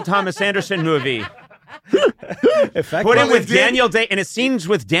a Paul Thomas Anderson movie. Put him with Daniel Day, and it scenes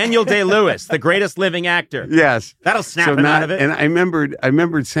with Daniel Day-Lewis, the greatest living actor. Yes, that'll snap him out of it. And I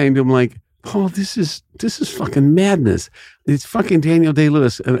remembered saying to him, like, Paul, this is fucking madness. It's fucking Daniel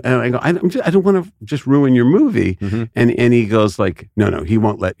Day-Lewis, and I go, I don't want to just ruin your movie. Mm-hmm. And he goes like, no, he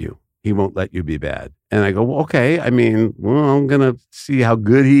won't let you. He won't let you be bad. And I go, well, okay. I mean, I'm going to see how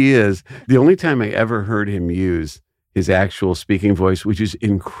good he is. The only time I ever heard him use his actual speaking voice, which is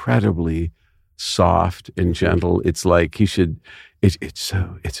incredibly soft and gentle. It's like he should, it's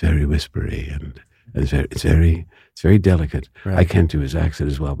very whispery and it's very delicate. Right. I can't do his accent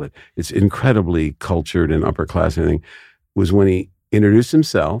as well, but it's incredibly cultured and upper class. And everything. Was when he introduced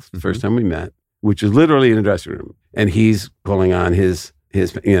himself the first time we met, which was literally in a dressing room. And he's pulling on his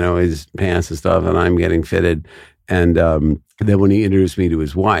pants and stuff, and I'm getting fitted. And then when he introduced me to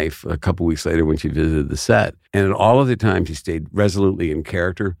his wife a couple weeks later when she visited the set, and at all of the times he stayed resolutely in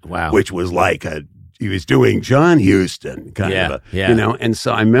character. Wow. Which was like he was doing John Huston kind of And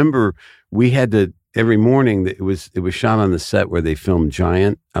so I remember we had to, every morning, it was shot on the set where they filmed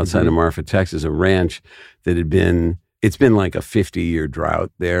Giant outside of Marfa, Texas, a ranch that it's been like a 50-year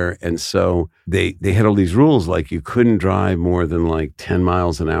drought there. And so they had all these rules, like you couldn't drive more than like 10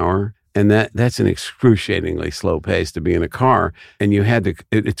 miles an hour. And that's an excruciatingly slow pace to be in a car. And you had to,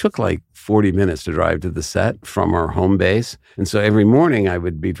 it took like 40 minutes to drive to the set from our home base. And so every morning I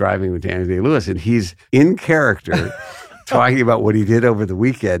would be driving with Daniel Day-Lewis, and he's in character talking about what he did over the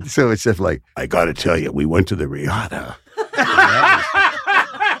weekend. So it's just like, I got to tell you, we went to the Riata.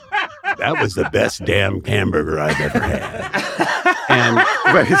 That was the best damn hamburger I've ever had.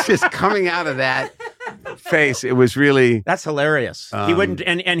 But it's just coming out of that face. It was really... That's hilarious. He wouldn't...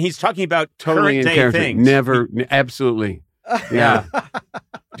 And he's talking about totally current in day character. things. Never... Absolutely. Yeah.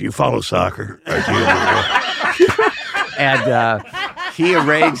 Do you follow soccer? And he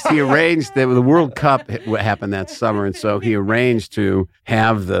arranged the World Cup happened that summer, and so he arranged to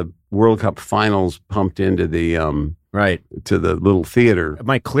have the World Cup finals pumped into the to the little theater.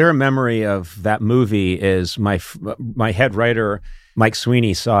 My clear memory of that movie is my head writer Mike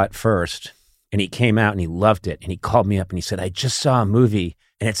Sweeney saw it first, and he came out and he loved it, and he called me up and he said, I just saw a movie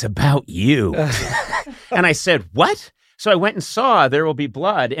and it's about you. And I said, what? So I went and saw There Will Be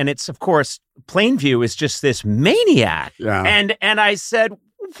Blood, and it's, of course, Plainview is just this maniac. Yeah. And I said,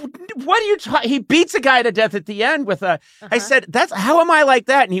 what are you talking? He beats a guy to death at the end with a, I said, how am I like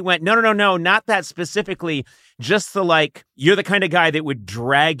that? And he went, no, not that specifically. Just you're the kind of guy that would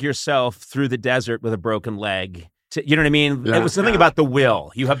drag yourself through the desert with a broken leg. You know what I mean? Yeah. It was something about the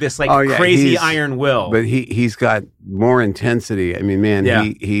will. You have this crazy iron will. But he's got more intensity. I mean, man,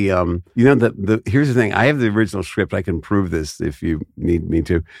 he here's the thing. I have the original script. I can prove this if you need me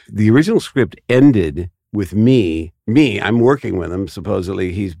to. The original script ended with me, I'm working with him,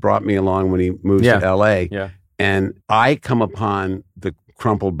 supposedly. He's brought me along when he moves to L.A. Yeah. And I come upon the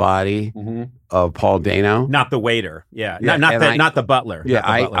crumpled body of Paul Dano. Not the waiter. Yeah. Not the butler. Yeah,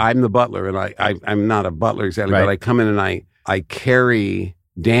 not the butler. I'm the butler, and I'm not a butler exactly, but I come in and I carry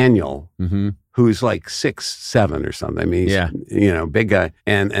Daniel, who's like 6'7" or something. I mean, he's, big guy.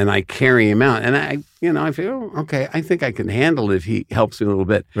 And I carry him out. And I feel, okay, I think I can handle it if he helps me a little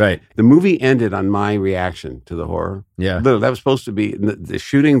bit. Right. The movie ended on my reaction to the horror. Yeah. Literally, that was supposed to be the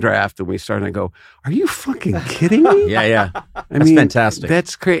shooting draft, and we started, and I go, are you fucking kidding me? Yeah. That's fantastic.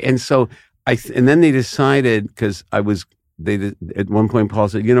 That's great. And so and then they decided, because at one point Paul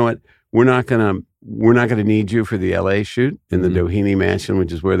said, you know what, we're not gonna need you for the LA shoot in the Downey mansion,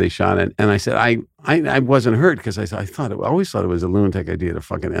 which is where they shot it. And I said, I wasn't hurt, because I always thought it was a lunatic idea to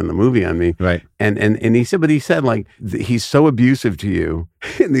fucking end the movie on me. Right. And he said, like, he's so abusive to you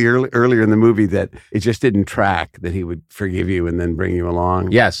in the earlier in the movie that it just didn't track that he would forgive you and then bring you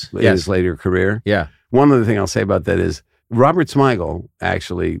along. Yes. In his later career. Yeah. One other thing I'll say about that is Robert Smigel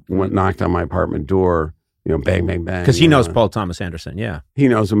actually knocked on my apartment door Bang, bang, bang. Because he knows Paul Thomas Anderson, yeah. He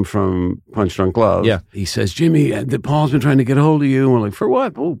knows him from Punch Drunk Love. Yeah. He says, Jimmy, Paul's been trying to get a hold of you. And we're like, for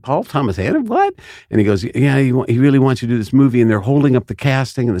what? Oh, Paul Thomas Anderson, what? And he goes, yeah, he really wants you to do this movie. And they're holding up the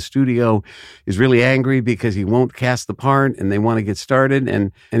casting, and the studio is really angry because he won't cast the part, and they want to get started.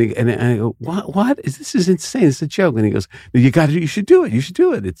 And I go, what? This is insane. It's a joke. And he goes, you should do it. You should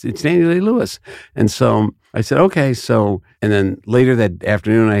do it. It's Daniel Day-Lewis. And so I said, okay. So, and then later that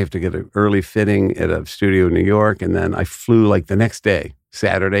afternoon, I have to get an early fitting at a studio in New York. And then I flew like the next day,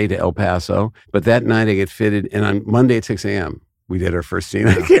 Saturday, to El Paso. But that night I get fitted. And on Monday at 6 a.m., we did our first scene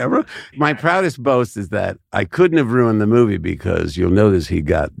on camera. My proudest boast is that I couldn't have ruined the movie because you'll notice he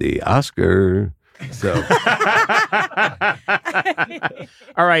got the Oscar. So,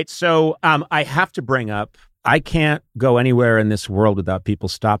 all right. So I have to bring up, I can't go anywhere in this world without people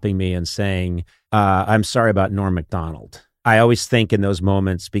stopping me and saying, I'm sorry about Norm Macdonald. I always think in those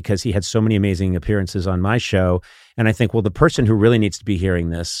moments, because he had so many amazing appearances on my show, and I think, well, the person who really needs to be hearing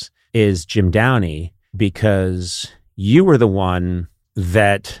this is Jim Downey, because you were the one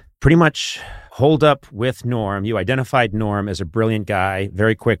that pretty much holed up with Norm. You identified Norm as a brilliant guy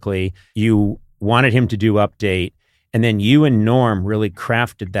very quickly. You wanted him to do Update, and then you and Norm really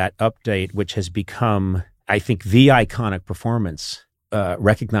crafted that Update, which has become, I think, the iconic performance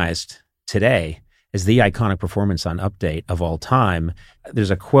recognized today as the iconic performance on Update of all time.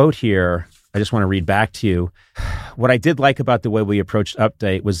 There's a quote here I just want to read back to you. What I did like about the way we approached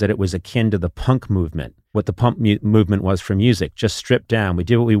Update was that it was akin to the punk movement, what the punk movement was for music, just stripped down. We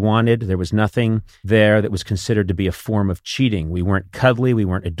did what we wanted. There was nothing there that was considered to be a form of cheating. We weren't cuddly. We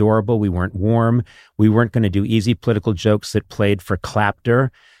weren't adorable. We weren't warm. We weren't going to do easy political jokes that played for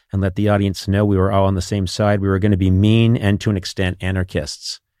clapter and let the audience know we were all on the same side. We were going to be mean and, to an extent,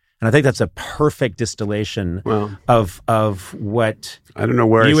 anarchists. And I think that's a perfect distillation of what I don't know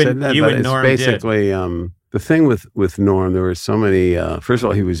where I said that, but it's Norm basically the thing with Norm. There were so many. First of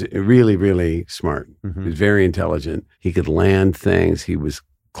all, he was really, really smart. Mm-hmm. He was very intelligent. He could land things. He was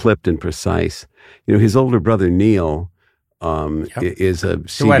clipped and precise. His older brother Neil is a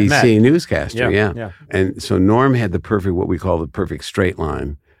CBC newscaster. Yeah. And so Norm had what we call the perfect straight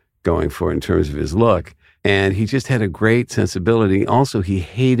line going for in terms of his look. And he just had a great sensibility. Also, he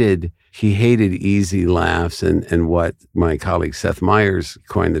hated easy laughs and what my colleague Seth Meyers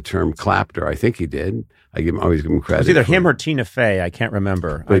coined the term clapter. I think he did. I always give him credit. It was either him or Tina Fey. I can't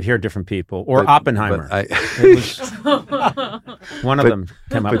remember. I'd hear different people. Or Oppenheimer. It was one of them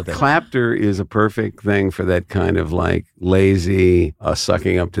came up with it. But clapter is a perfect thing for that kind of like lazy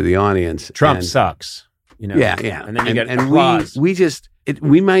sucking up to the audience. Trump sucks. Yeah. And then you get applause.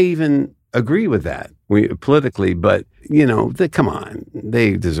 We might even agree with that politically, but come on,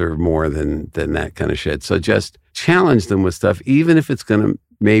 they deserve more than that kind of shit. So just challenge them with stuff, even if it's going to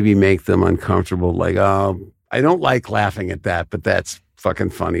maybe make them uncomfortable. Like, oh, I don't like laughing at that, but that's fucking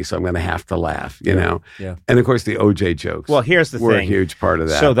funny, so I'm going to have to laugh. You know. And of course, the OJ jokes. Well, here's the thing. Were a huge part of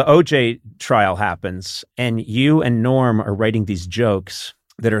that. So the OJ trial happens, and you and Norm are writing these jokes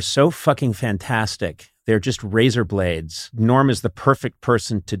that are so fucking fantastic. They're just razor blades. Norm is the perfect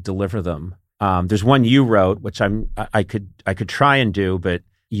person to deliver them. There's one you wrote, which I could try and do, but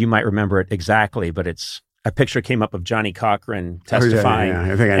you might remember it exactly. But it's a picture came up of Johnny Cochran testifying.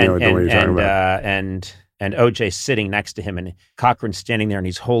 I think I know what you're talking about. And OJ sitting next to him, and Cochran standing there, and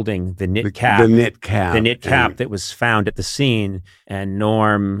he's holding the knit cap. The knit cap that was found at the scene. And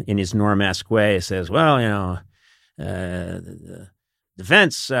Norm, in his Norm-esque way, says, "Well, the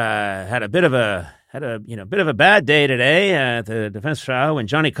defense had a bit of a bad day today at the defense trial when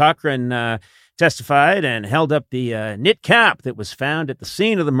Johnny Cochran testified and held up the knit cap that was found at the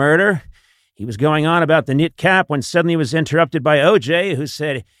scene of the murder. He was going on about the knit cap when suddenly he was interrupted by OJ, who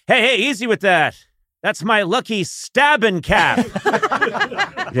said, hey, easy with that. That's my lucky stabbing cap."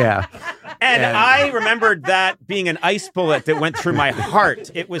 Yeah. And I remembered that being an ice bullet that went through my heart.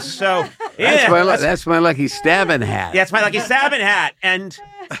 It was so... That's my lucky stabbing hat. Yeah, it's my lucky stabbing hat. And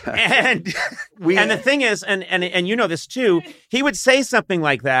the thing is, and you know this too, he would say something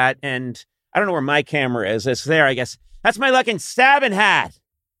like that, and I don't know where my camera is. It's there, I guess. That's my lucky stabbing hat.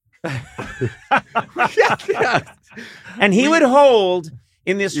 And he would hold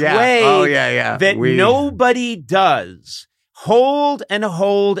in this way that nobody does. Hold and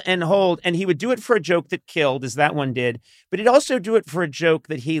hold and hold. And he would do it for a joke that killed, as that one did. But he'd also do it for a joke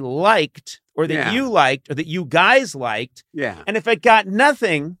that he liked, or that you liked, or that you guys liked. Yeah. And if it got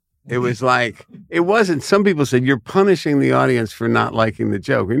nothing... It was like, it wasn't, some people said, you're punishing the audience for not liking the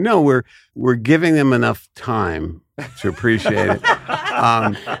joke. No, we're giving them enough time to appreciate it.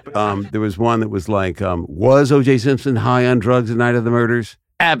 There was one that was like, was O.J. Simpson high on drugs the night of the murders?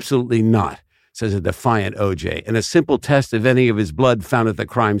 Absolutely not. says a defiant OJ. And a simple test of any of his blood found at the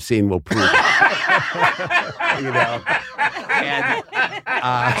crime scene will prove it. You know?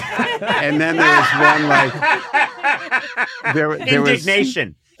 And then there was one like...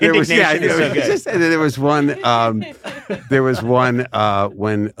 Indignation. Indignation is so good. And then there was one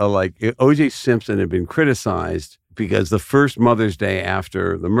when like O.J. Simpson had been criticized because the first Mother's Day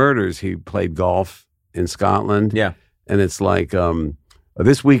after the murders, he played golf in Scotland. Yeah. And it's like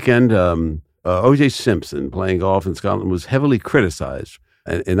this weekend, O.J. Simpson playing golf in Scotland was heavily criticized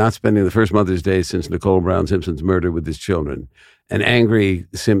and not spending the first Mother's Day since Nicole Brown Simpson's murder with his children. And angry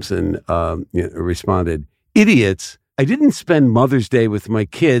Simpson responded, "Idiots. I didn't spend Mother's Day with my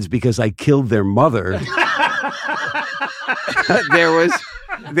kids because I killed their mother."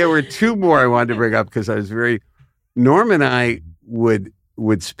 There were two more I wanted to bring up because I was Norm and I would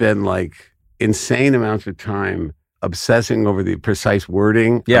spend like insane amounts of time obsessing over the precise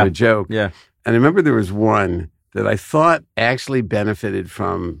wording of a joke. Yeah. And I remember there was one that I thought actually benefited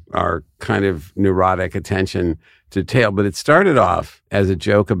from our kind of neurotic attention to detail, but it started off as a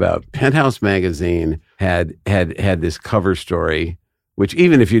joke about Penthouse magazine had this cover story, which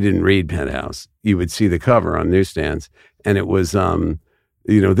even if you didn't read Penthouse, you would see the cover on newsstands. And it was,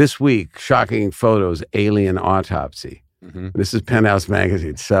 this week, shocking photos, alien autopsy. Mm-hmm. This is Penthouse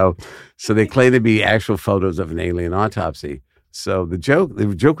magazine. So they claim to be actual photos of an alien autopsy. So the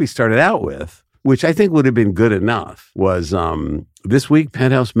joke we started out with, which I think would have been good enough, was this week,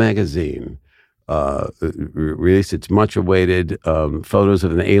 Penthouse magazine released its much-awaited photos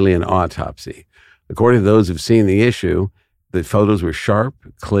of an alien autopsy. According to those who've seen the issue, the photos were sharp,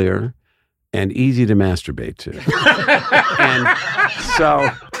 clear, and easy to masturbate to. And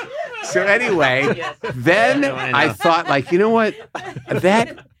so anyway, then I thought, like, you know what?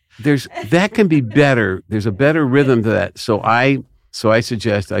 That can be better. There's a better rhythm to that. So I first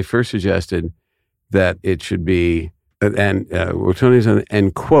suggested that it should be,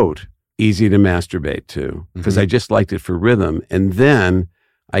 and quote, easy to masturbate to, because I just liked it for rhythm. And then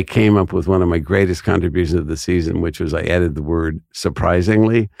I came up with one of my greatest contributions of the season, which was I added the word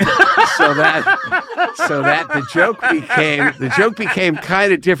surprisingly, so that the joke became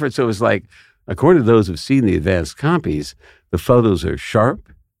kind of different. So it was like, according to those who've seen the advanced copies, the photos are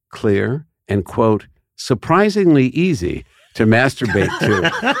sharp, clear, and quote, surprisingly easy to masturbate to.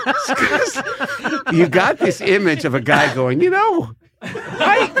 You got this image of a guy going,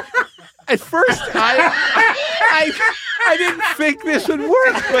 at first I didn't think this would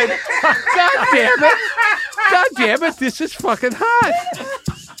work, but God damn it, this is fucking hot.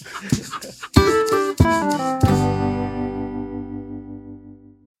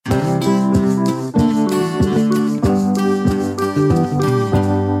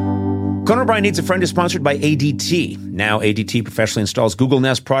 Conan O'Brien Needs a Friend is sponsored by ADT. Now ADT professionally installs Google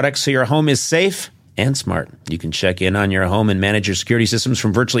Nest products so your home is safe and smart. You can check in on your home and manage your security systems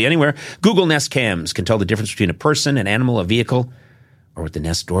from virtually anywhere. Google Nest Cams can tell the difference between a person, an animal, a vehicle, or with the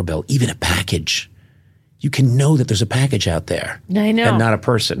Nest doorbell, even a package. You can know that there's a package out there. I know. And not a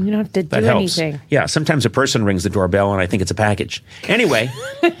person. You don't have to do anything. Yeah, sometimes a person rings the doorbell and I think it's a package. Anyway,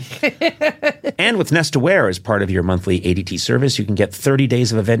 and with Nest Aware as part of your monthly ADT service, you can get 30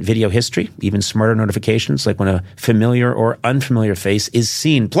 days of event video history, even smarter notifications like when a familiar or unfamiliar face is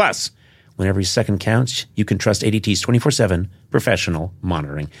seen. Plus, when every second counts, you can trust ADT's 24/7 professional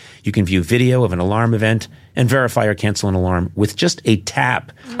monitoring. You can view video of an alarm event and verify or cancel an alarm with just a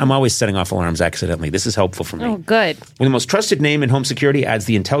tap. I'm always setting off alarms accidentally. This is helpful for me. Oh, good. When the most trusted name in home security adds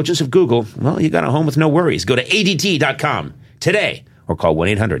the intelligence of Google, well, you got a home with no worries. Go to ADT.com today or call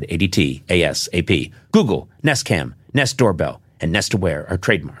 1-800-ADT-ASAP. Google, Nest Cam, Nest Doorbell, and Nest Aware are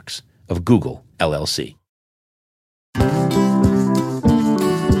trademarks of Google, LLC.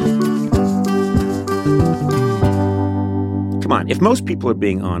 Come on, if most people are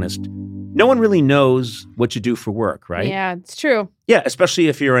being honest, no one really knows what you do for work, right? Yeah, it's true. Yeah, especially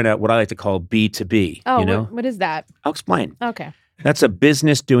if you're in what I like to call B2B. Oh, you know? what is that? I'll explain. Okay. That's a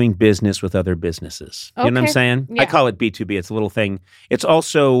business doing business with other businesses. You know what I'm saying? Yeah. I call it B2B. It's a little thing. It's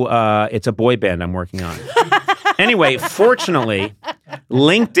also, it's a boy band I'm working on. Anyway, fortunately,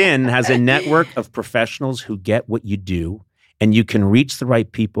 LinkedIn has a network of professionals who get what you do, and you can reach the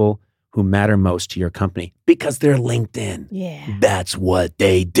right people who matter most to your company because they're LinkedIn. Yeah. That's what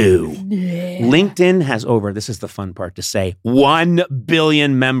they do. Yeah. LinkedIn has over, this is the fun part to say, 1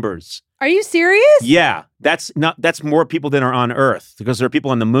 billion members. Are you serious? Yeah, that's more people than are on Earth because there are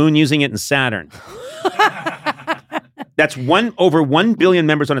people on the moon using it and Saturn. That's over 1 billion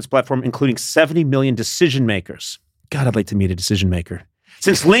members on its platform, including 70 million decision makers. God, I'd like to meet a decision maker.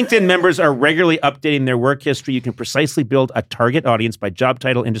 Since LinkedIn members are regularly updating their work history, you can precisely build a target audience by job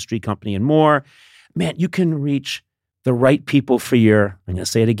title, industry, company, and more. Man, you can reach the right people for your, I'm going to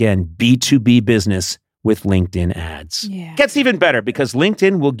say it again, B2B business with LinkedIn ads. Yeah. Gets even better because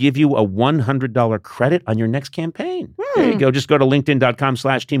LinkedIn will give you a $100 credit on your next campaign. There you go. Just go to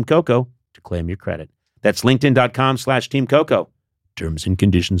linkedin.com/Team Coco to claim your credit. That's linkedin.com/Team Coco. Terms and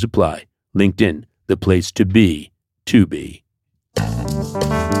conditions apply. LinkedIn, the place to be, to be.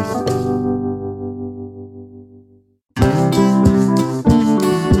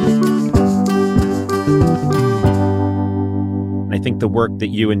 I think the work that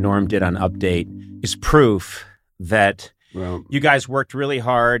you and Norm did on Update is proof that you guys worked really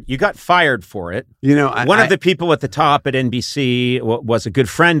hard. You got fired for it. You know, one of the people at the top at NBC was a good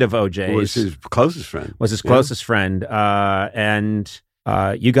friend of OJ's. Was his closest friend. Was his closest friend. And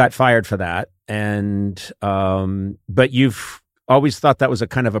you got fired for that. And but you've always thought that was a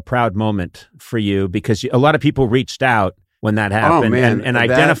kind of a proud moment for you because a lot of people reached out when that happened and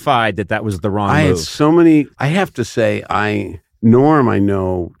identified that was the wrong move. I had so many. I have to say, Norm, I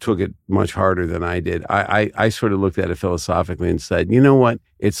know, took it much harder than I did. I sort of looked at it philosophically and said, you know what?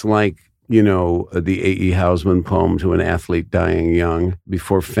 It's like, the A.E. Housman poem to an athlete dying young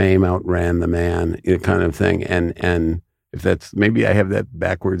before fame outran the man, kind of thing. And if that's, maybe I have that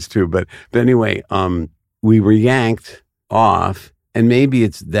backwards too. But anyway, we were yanked off, and maybe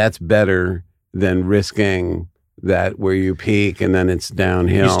that's better than risking that where you peak and then it's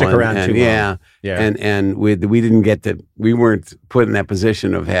downhill. You stick around too long. Yeah. And we didn't get to, we weren't put in that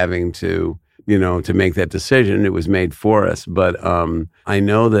position of having to, to make that decision. It was made for us. But I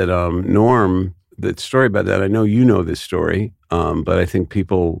know that Norm, the story about that, I know you know this story, but I think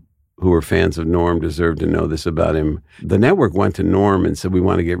people who are fans of Norm deserve to know this about him. The network went to Norm and said, we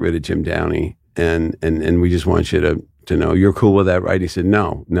want to get rid of Jim Downey. And we just want you to know, you're cool with that, right? He said,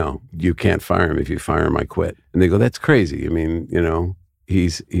 no, you can't fire him. If you fire him, I quit. And they go, that's crazy. I mean,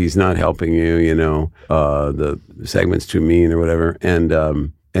 he's not helping you, the segment's too mean or whatever.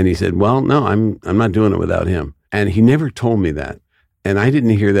 And he said, well, no, I'm not doing it without him. And he never told me that. And I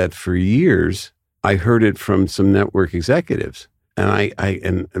didn't hear that for years. I heard it from some network executives. And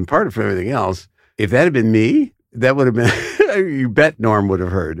and part of everything else, if that had been me, that would have been, you bet Norm would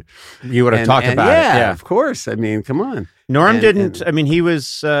have heard. You would have talked about it. Yeah, of course. I mean, come on. Norm didn't, he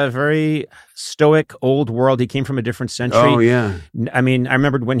was very stoic, old world. He came from a different century. Oh, yeah. I mean, I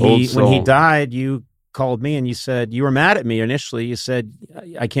remembered when he died, you called me and you said, you were mad at me initially. You said,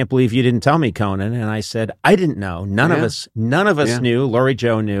 I can't believe you didn't tell me, Conan. And I said, I didn't know. None of us knew. Laurie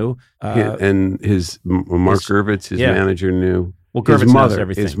Joe knew. And Mark Gervitz, his manager, knew. Well, Gervitz knows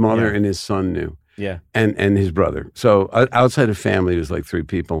everything. His mother and his son knew. Yeah. And his brother. So outside of family, it was like 3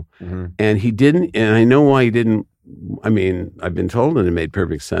 people. Mm-hmm. And he didn't, and I know why he didn't. I mean, I've been told and it made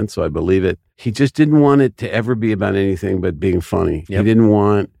perfect sense, so I believe it. He just didn't want it to ever be about anything but being funny. Yep. He didn't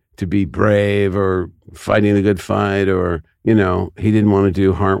want to be brave or fighting the good fight or, he didn't want to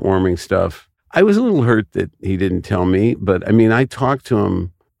do heartwarming stuff. I was a little hurt that he didn't tell me, but I mean, I talked to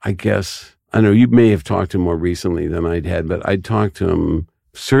him, I guess, I know you may have talked to him more recently than I'd had, but I talked to him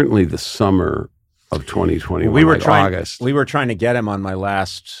certainly the summer of 2021, August. We were trying to get him on my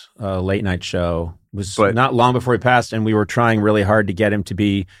last late night show. It was not long before he passed, and we were trying really hard to get him to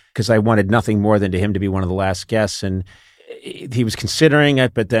be, because I wanted nothing more than him to be one of the last guests, and he was considering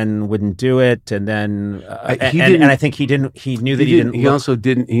it, but then wouldn't do it, and then and I think he didn't. He knew that he didn't. He also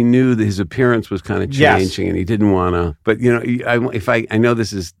didn't. He knew that his appearance was kind of changing, and he didn't want to. But I know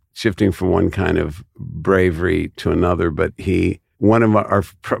this is shifting from one kind of bravery to another, but one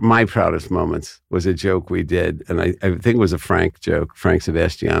of my proudest moments was a joke we did, and I think it was a Frank joke, Frank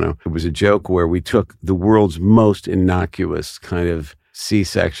Sebastiano. It was a joke where we took the world's most innocuous kind of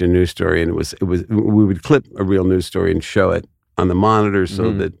C-section news story, and it was we would clip a real news story and show it on the monitor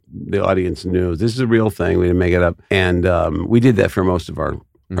so that the audience knew this is a real thing. We didn't make it up, and we did that for most of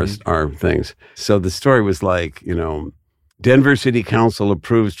our things. So the story was like, Denver City Council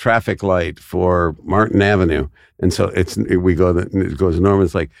approves traffic light for Martin Avenue. And so it goes Norman.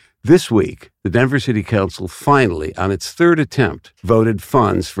 It's like, this week, the Denver City Council finally, on its 3rd attempt, voted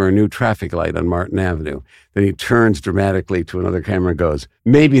funds for a new traffic light on Martin Avenue. Then he turns dramatically to another camera and goes,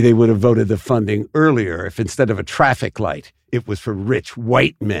 maybe they would have voted the funding earlier if instead of a traffic light, it was for rich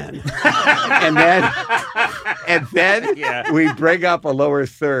white men. and then we bring up a lower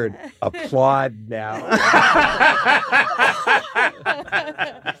third. Applaud now.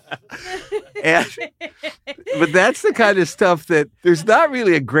 But that's the kind of stuff that there's not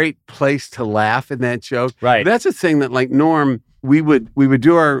really a great place to laugh in that joke. Right. That's a thing that, like Norm, we would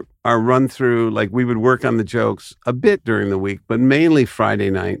do our our run through, like we would work on the jokes a bit during the week, but mainly Friday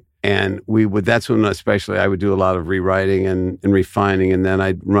night. And that's when especially I would do a lot of rewriting and refining. And then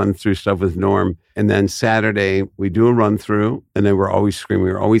I'd run through stuff with Norm. And then Saturday, we do a run through. And then we're always screaming.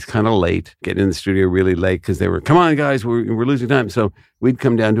 We were always kind of late, getting in the studio really late because they were, come on, guys, we're losing time. So we'd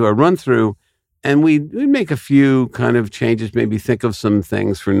come down to our run through and we'd make a few kind of changes, maybe think of some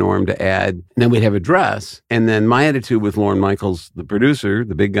things for Norm to add. And then we'd have a dress. And then my attitude with Lorne Michaels, the producer,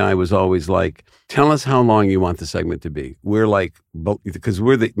 the big guy, was always like, tell us how long you want the segment to be. We're like, because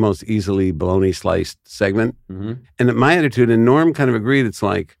we're the most easily bologna sliced segment. Mm-hmm. And my attitude, and Norm kind of agreed, it's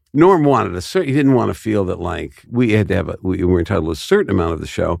like, Norm wanted he didn't want to feel that like we had to have we were entitled to a certain amount of the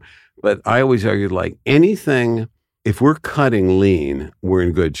show. But I always argued like anything, if we're cutting lean, we're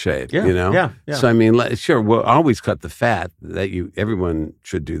in good shape, you know? Yeah. So, I mean, sure, we'll always cut the fat. Everyone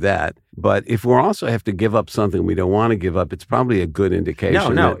should do that. But if we also have to give up something we don't want to give up, it's probably a good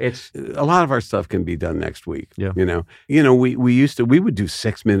indication. No, it's a lot of our stuff can be done next week. Yeah. You know, we would do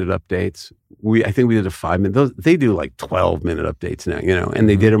 6-minute updates. I think we did a 5-minute. They do like 12-minute updates now, you know, and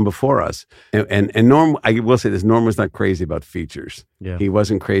they did them before us. And Norm, I will say this, Norm was not crazy about features. Yeah. He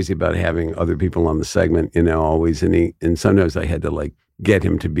wasn't crazy about having other people on the segment, you know, always. And sometimes I had to like get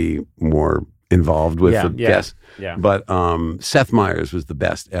him to be more involved with the guests. Yeah. But Seth Meyers was the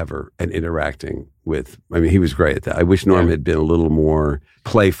best ever at interacting with. I mean, he was great at that. I wish Norm had been a little more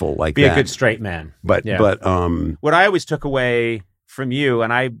playful like that. Be a good straight man. But what I always took away from you,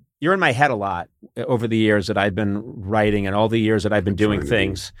 and you're in my head a lot over the years that I've been writing and all the years that I've been doing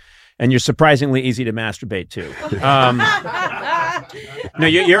things. And you're surprisingly easy to masturbate to. No,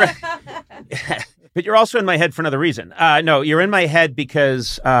 you're but you're also in my head for another reason. No, you're in my head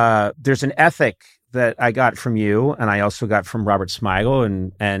because there's an ethic that I got from you, and I also got from Robert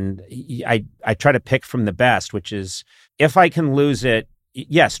Smigel, and I try to pick from the best, which is if I can lose it,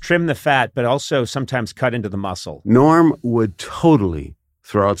 yes, trim the fat, but also sometimes cut into the muscle. Norm would totally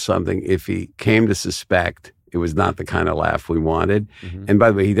throw out something if he came to suspect it was not the kind of laugh we wanted. Mm-hmm. And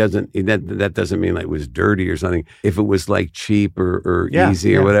by the way, that doesn't mean like it was dirty or something. If it was like cheap or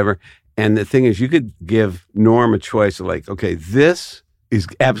easy or whatever. And the thing is, you could give Norm a choice of like, okay, this is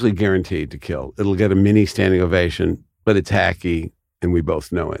absolutely guaranteed to kill. It'll get a mini standing ovation, but it's hacky and we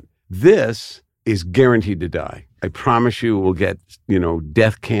both know it. This is guaranteed to die. I promise you we'll get,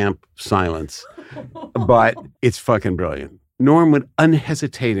 death camp silence, but it's fucking brilliant. Norm would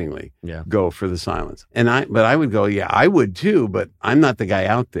unhesitatingly go for the silence. But I would go, I would too, but I'm not the guy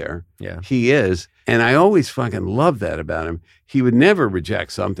out there. Yeah. He is. And I always fucking love that about him. He would never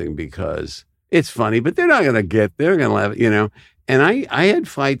reject something because it's funny, but they're not going to they're going to laugh, And I had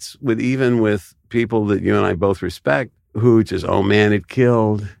fights even with people that you and I both respect who just, oh man, it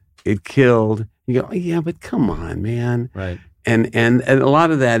killed. You go, oh, yeah, but come on, man. Right. And a lot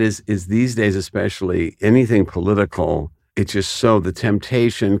of that is these days, especially anything political, it's just so the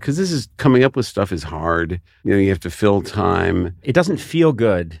temptation, because this is coming up with stuff is hard. You have to fill time. It doesn't feel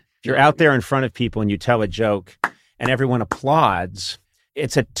good. If you're out there in front of people and you tell a joke and everyone applauds,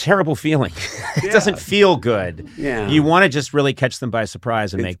 it's a terrible feeling. It doesn't feel good. Yeah. You want to just really catch them by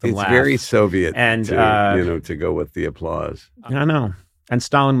surprise and make them laugh. It's very Soviet to go with the applause. I know. And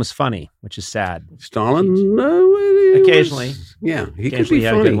Stalin was funny, which is sad. Stalin? Occasionally. He could be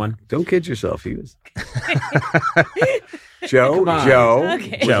funny. A good one. Don't kid yourself. He was. Joe.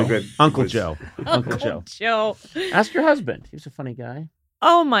 Okay. Uncle Joe. Uncle Joe. Ask your husband. He was a funny guy.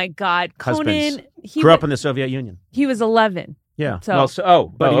 Oh, my God. Husbands. Conan. He grew up in the Soviet Union. He was 11. Yeah.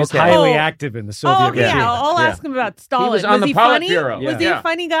 But he was highly active in the Soviet Union. I'll ask him about Stalin. He was on the funny? Politburo. Was he a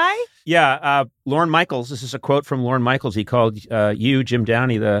funny guy? Yeah. Lorne Michaels, this is a quote from Lorne Michaels. He called you, Jim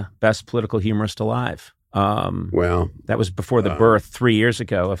Downey, the best political humorist alive. That was before the birth 3 years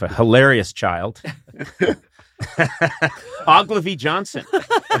ago of a hilarious child. Ogilvy Johnson.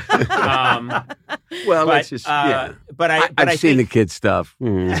 Let's just, But I've seen the kid stuff.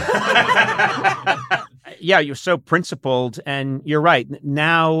 Yeah, you're so principled, and you're right.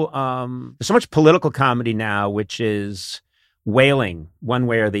 Now, there's so much political comedy now, which is wailing one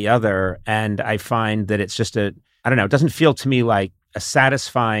way or the other, and I find that it's just it doesn't feel to me like a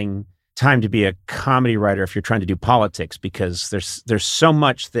satisfying time to be a comedy writer if you're trying to do politics, because there's so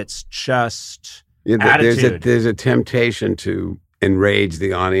much that's just attitude. There's a temptation to enrage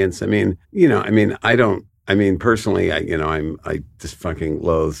the audience. Personally, I just fucking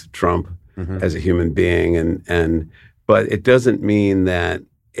loathe Trump. Mm-hmm. As a human being, but it doesn't mean that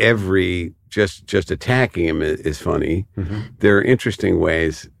just attacking him is funny. Mm-hmm. There are interesting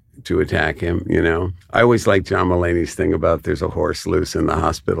ways to attack him. I always like John Mulaney's thing about there's a horse loose in the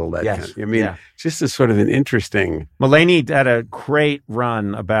hospital. Just a sort of an interesting. Mulaney had a great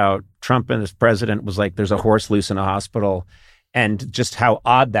run about Trump and his president was like there's a horse loose in a hospital, and just how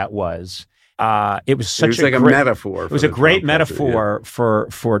odd that was. It was a metaphor. It was a great metaphor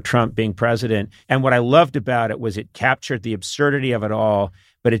for Trump being president. And what I loved about it was it captured the absurdity of it all,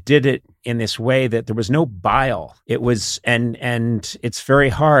 but it did it in this way that there was no bile. It was, and it's very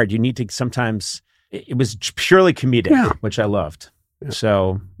hard. You need to sometimes, it was purely comedic, which I loved. Yeah.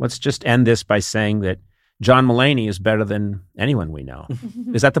 So let's just end this by saying that John Mulaney is better than anyone we know.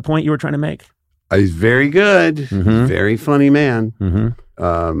 Is that the point you were trying to make? He's very good, very funny man. When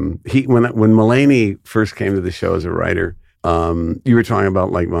Mulaney first came to the show as a writer, you were talking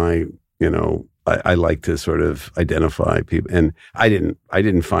about like I like to sort of identify people, and I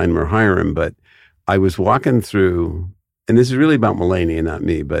didn't find him or hire him, but I was walking through, and this is really about Mulaney and not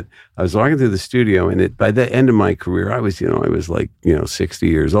me, but I was walking through the studio, and by the end of my career, I was like 60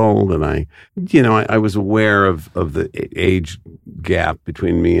 years old, and I was aware of the age gap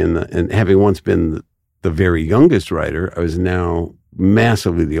between me and having once been the very youngest writer, I was now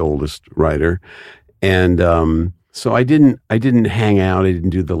massively the oldest writer, and so I didn't hang out. I didn't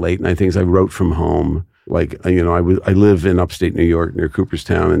do the late night things. I wrote from home. Like I live in upstate New York near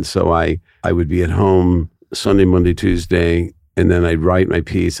Cooperstown, and so I would be at home Sunday, Monday, Tuesday, and then I'd write my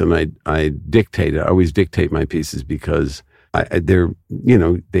piece and I dictate it. I always dictate my pieces because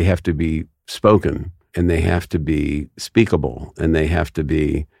they have to be spoken and they have to be speakable and they have to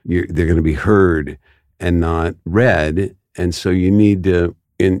be they're going to be heard and not read. And so you need to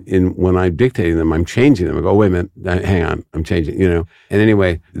when I'm dictating them, I'm changing them. I go, oh, wait a minute, hang on, I'm changing, And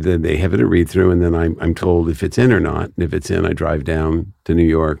anyway, then they have it to read through, and then I'm told if it's in or not. And if it's in, I drive down to New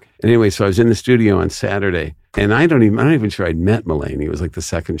York. And anyway, so I was in the studio on Saturday, and I'm not even sure I'd met Mulaney. It was like the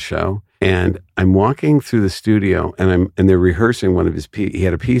second show, and I'm walking through the studio, and they're rehearsing one of his he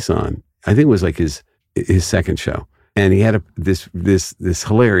had a piece on. I think it was like his second show, and he had this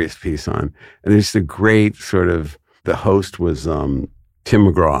hilarious piece on, and there's a great sort of. The host was Tim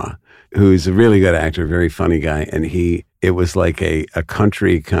McGraw, who's a really good actor, very funny guy. And it was like a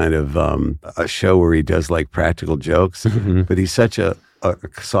country kind of a show where he does like practical jokes, but he's such a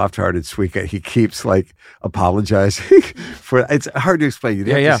soft-hearted, sweet guy. He keeps like apologizing for it's hard to explain. You'd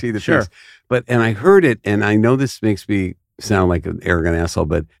have to see the piece. And I heard it, and I know this makes me sound like an arrogant asshole,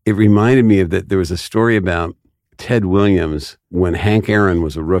 but it reminded me of that there was a story about Ted Williams when Hank Aaron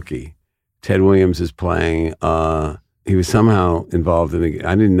was a rookie. Ted Williams is playing, he was somehow involved in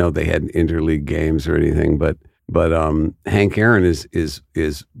I didn't know they had interleague games or anything, but Hank Aaron is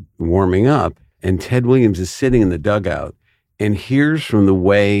warming up, and Ted Williams is sitting in the dugout and hears from the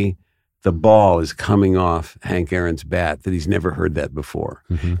way the ball is coming off Hank Aaron's bat that he's never heard that before.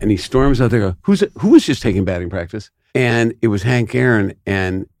 And he storms out there, who was just taking batting practice? And it was Hank Aaron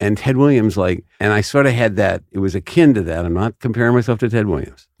and Ted Williams, and I sort of had that, it was akin to that. I'm not comparing myself to Ted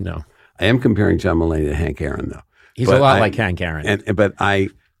Williams. No. I am comparing John Mulaney to Hank Aaron, though. He's a lot like Hank Aaron. But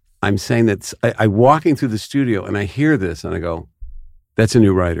I'm saying that I'm walking through the studio and I hear this and I go, that's a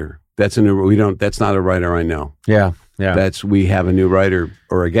new writer. That's not a writer I know. Yeah. We have a new writer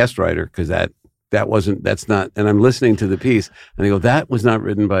or a guest writer because that's not, and I'm listening to the piece and I go, that was not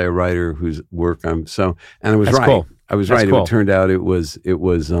written by a writer whose work and I was right. Cool. I was That's right. Cool. It turned out it was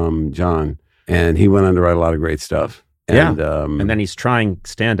John, and he went on to write a lot of great stuff. And, and then he's trying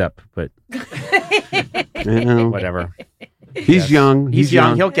stand-up, but whatever. He's young. He's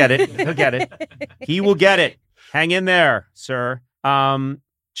young. He'll get it. He will get it. Hang in there, sir.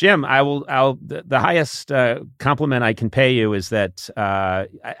 Jim, the highest compliment I can pay you is that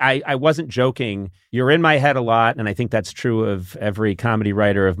I wasn't joking. You're in my head a lot, and I think that's true of every comedy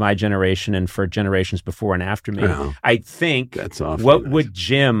writer of my generation and for generations before and after me. Oh, I think, that's awful. What would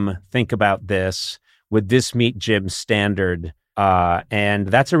Jim think about this? Would this meet Jim's standard? And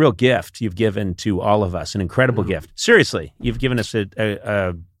that's a real gift you've given to all of us, an incredible gift. Seriously, you've given us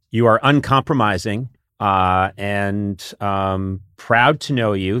you are uncompromising. And proud to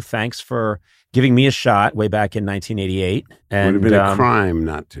know you. Thanks for giving me a shot way back in 1988. And, it would have been a crime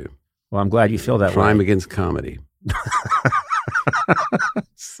not to. Well, I'm glad you feel that crime way. Against comedy.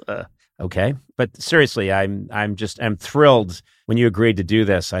 Okay, but seriously, I'm thrilled when you agreed to do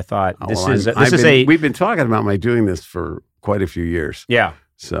this. I thought we've been talking about my doing this for quite a few years. Yeah.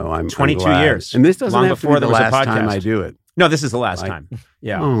 So I'm 22 glad. years, and this doesn't long have to before be the there was a last time podcast. I do it. No, this is the last time.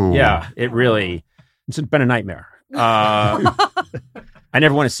 Yeah, yeah. It's been a nightmare. I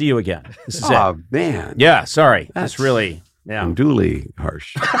never want to see you again. This is it. Oh man. Yeah. Sorry. That's really. Yeah. unduly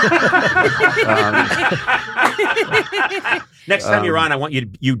harsh. Next time you're on, I want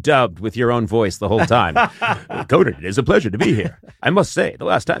you dubbed with your own voice the whole time. Conan, it is a pleasure to be here. I must say, the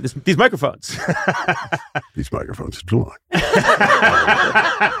last time, these microphones. These microphones are too long.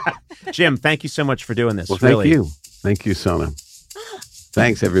 Jim, thank you so much for doing this. Well, really. thank you. Thank you, Sona.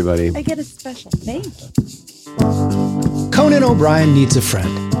 Thanks, everybody. I get a special thank you. Conan O'Brien Needs a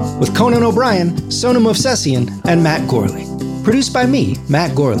Friend, with Conan O'Brien, Sona Movsesian, and Matt Gorley. Produced by me,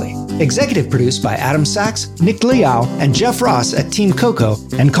 Matt Gorley. Executive produced by Adam Sachs, Nick Liao, and Jeff Ross at Team Coco,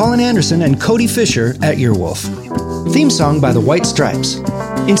 and Colin Anderson and Cody Fisher at Earwolf. Theme song by The White Stripes.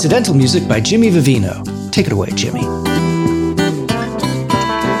 Incidental music by Jimmy Vivino. Take it away, Jimmy.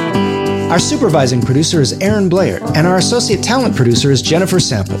 Our supervising producer is Aaron Blair, and our associate talent producer is Jennifer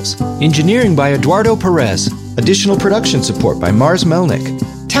Samples. Engineering by Eduardo Perez. Additional production support by Mars Melnick.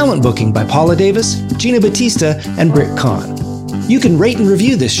 Talent booking by Paula Davis, Gina Batista, and Britt Kahn. You can rate and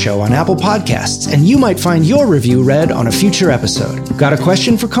review this show on Apple Podcasts, and you might find your review read on a future episode. Got a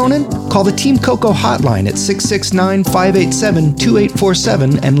question for Conan? Call the Team Coco hotline at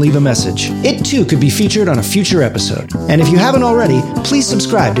 669-587-2847 and leave a message. It too could be featured on a future episode. And if you haven't already, please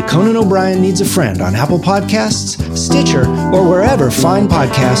subscribe to Conan O'Brien Needs a Friend on Apple Podcasts, Stitcher, or wherever fine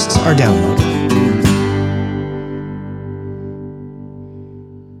podcasts are downloaded.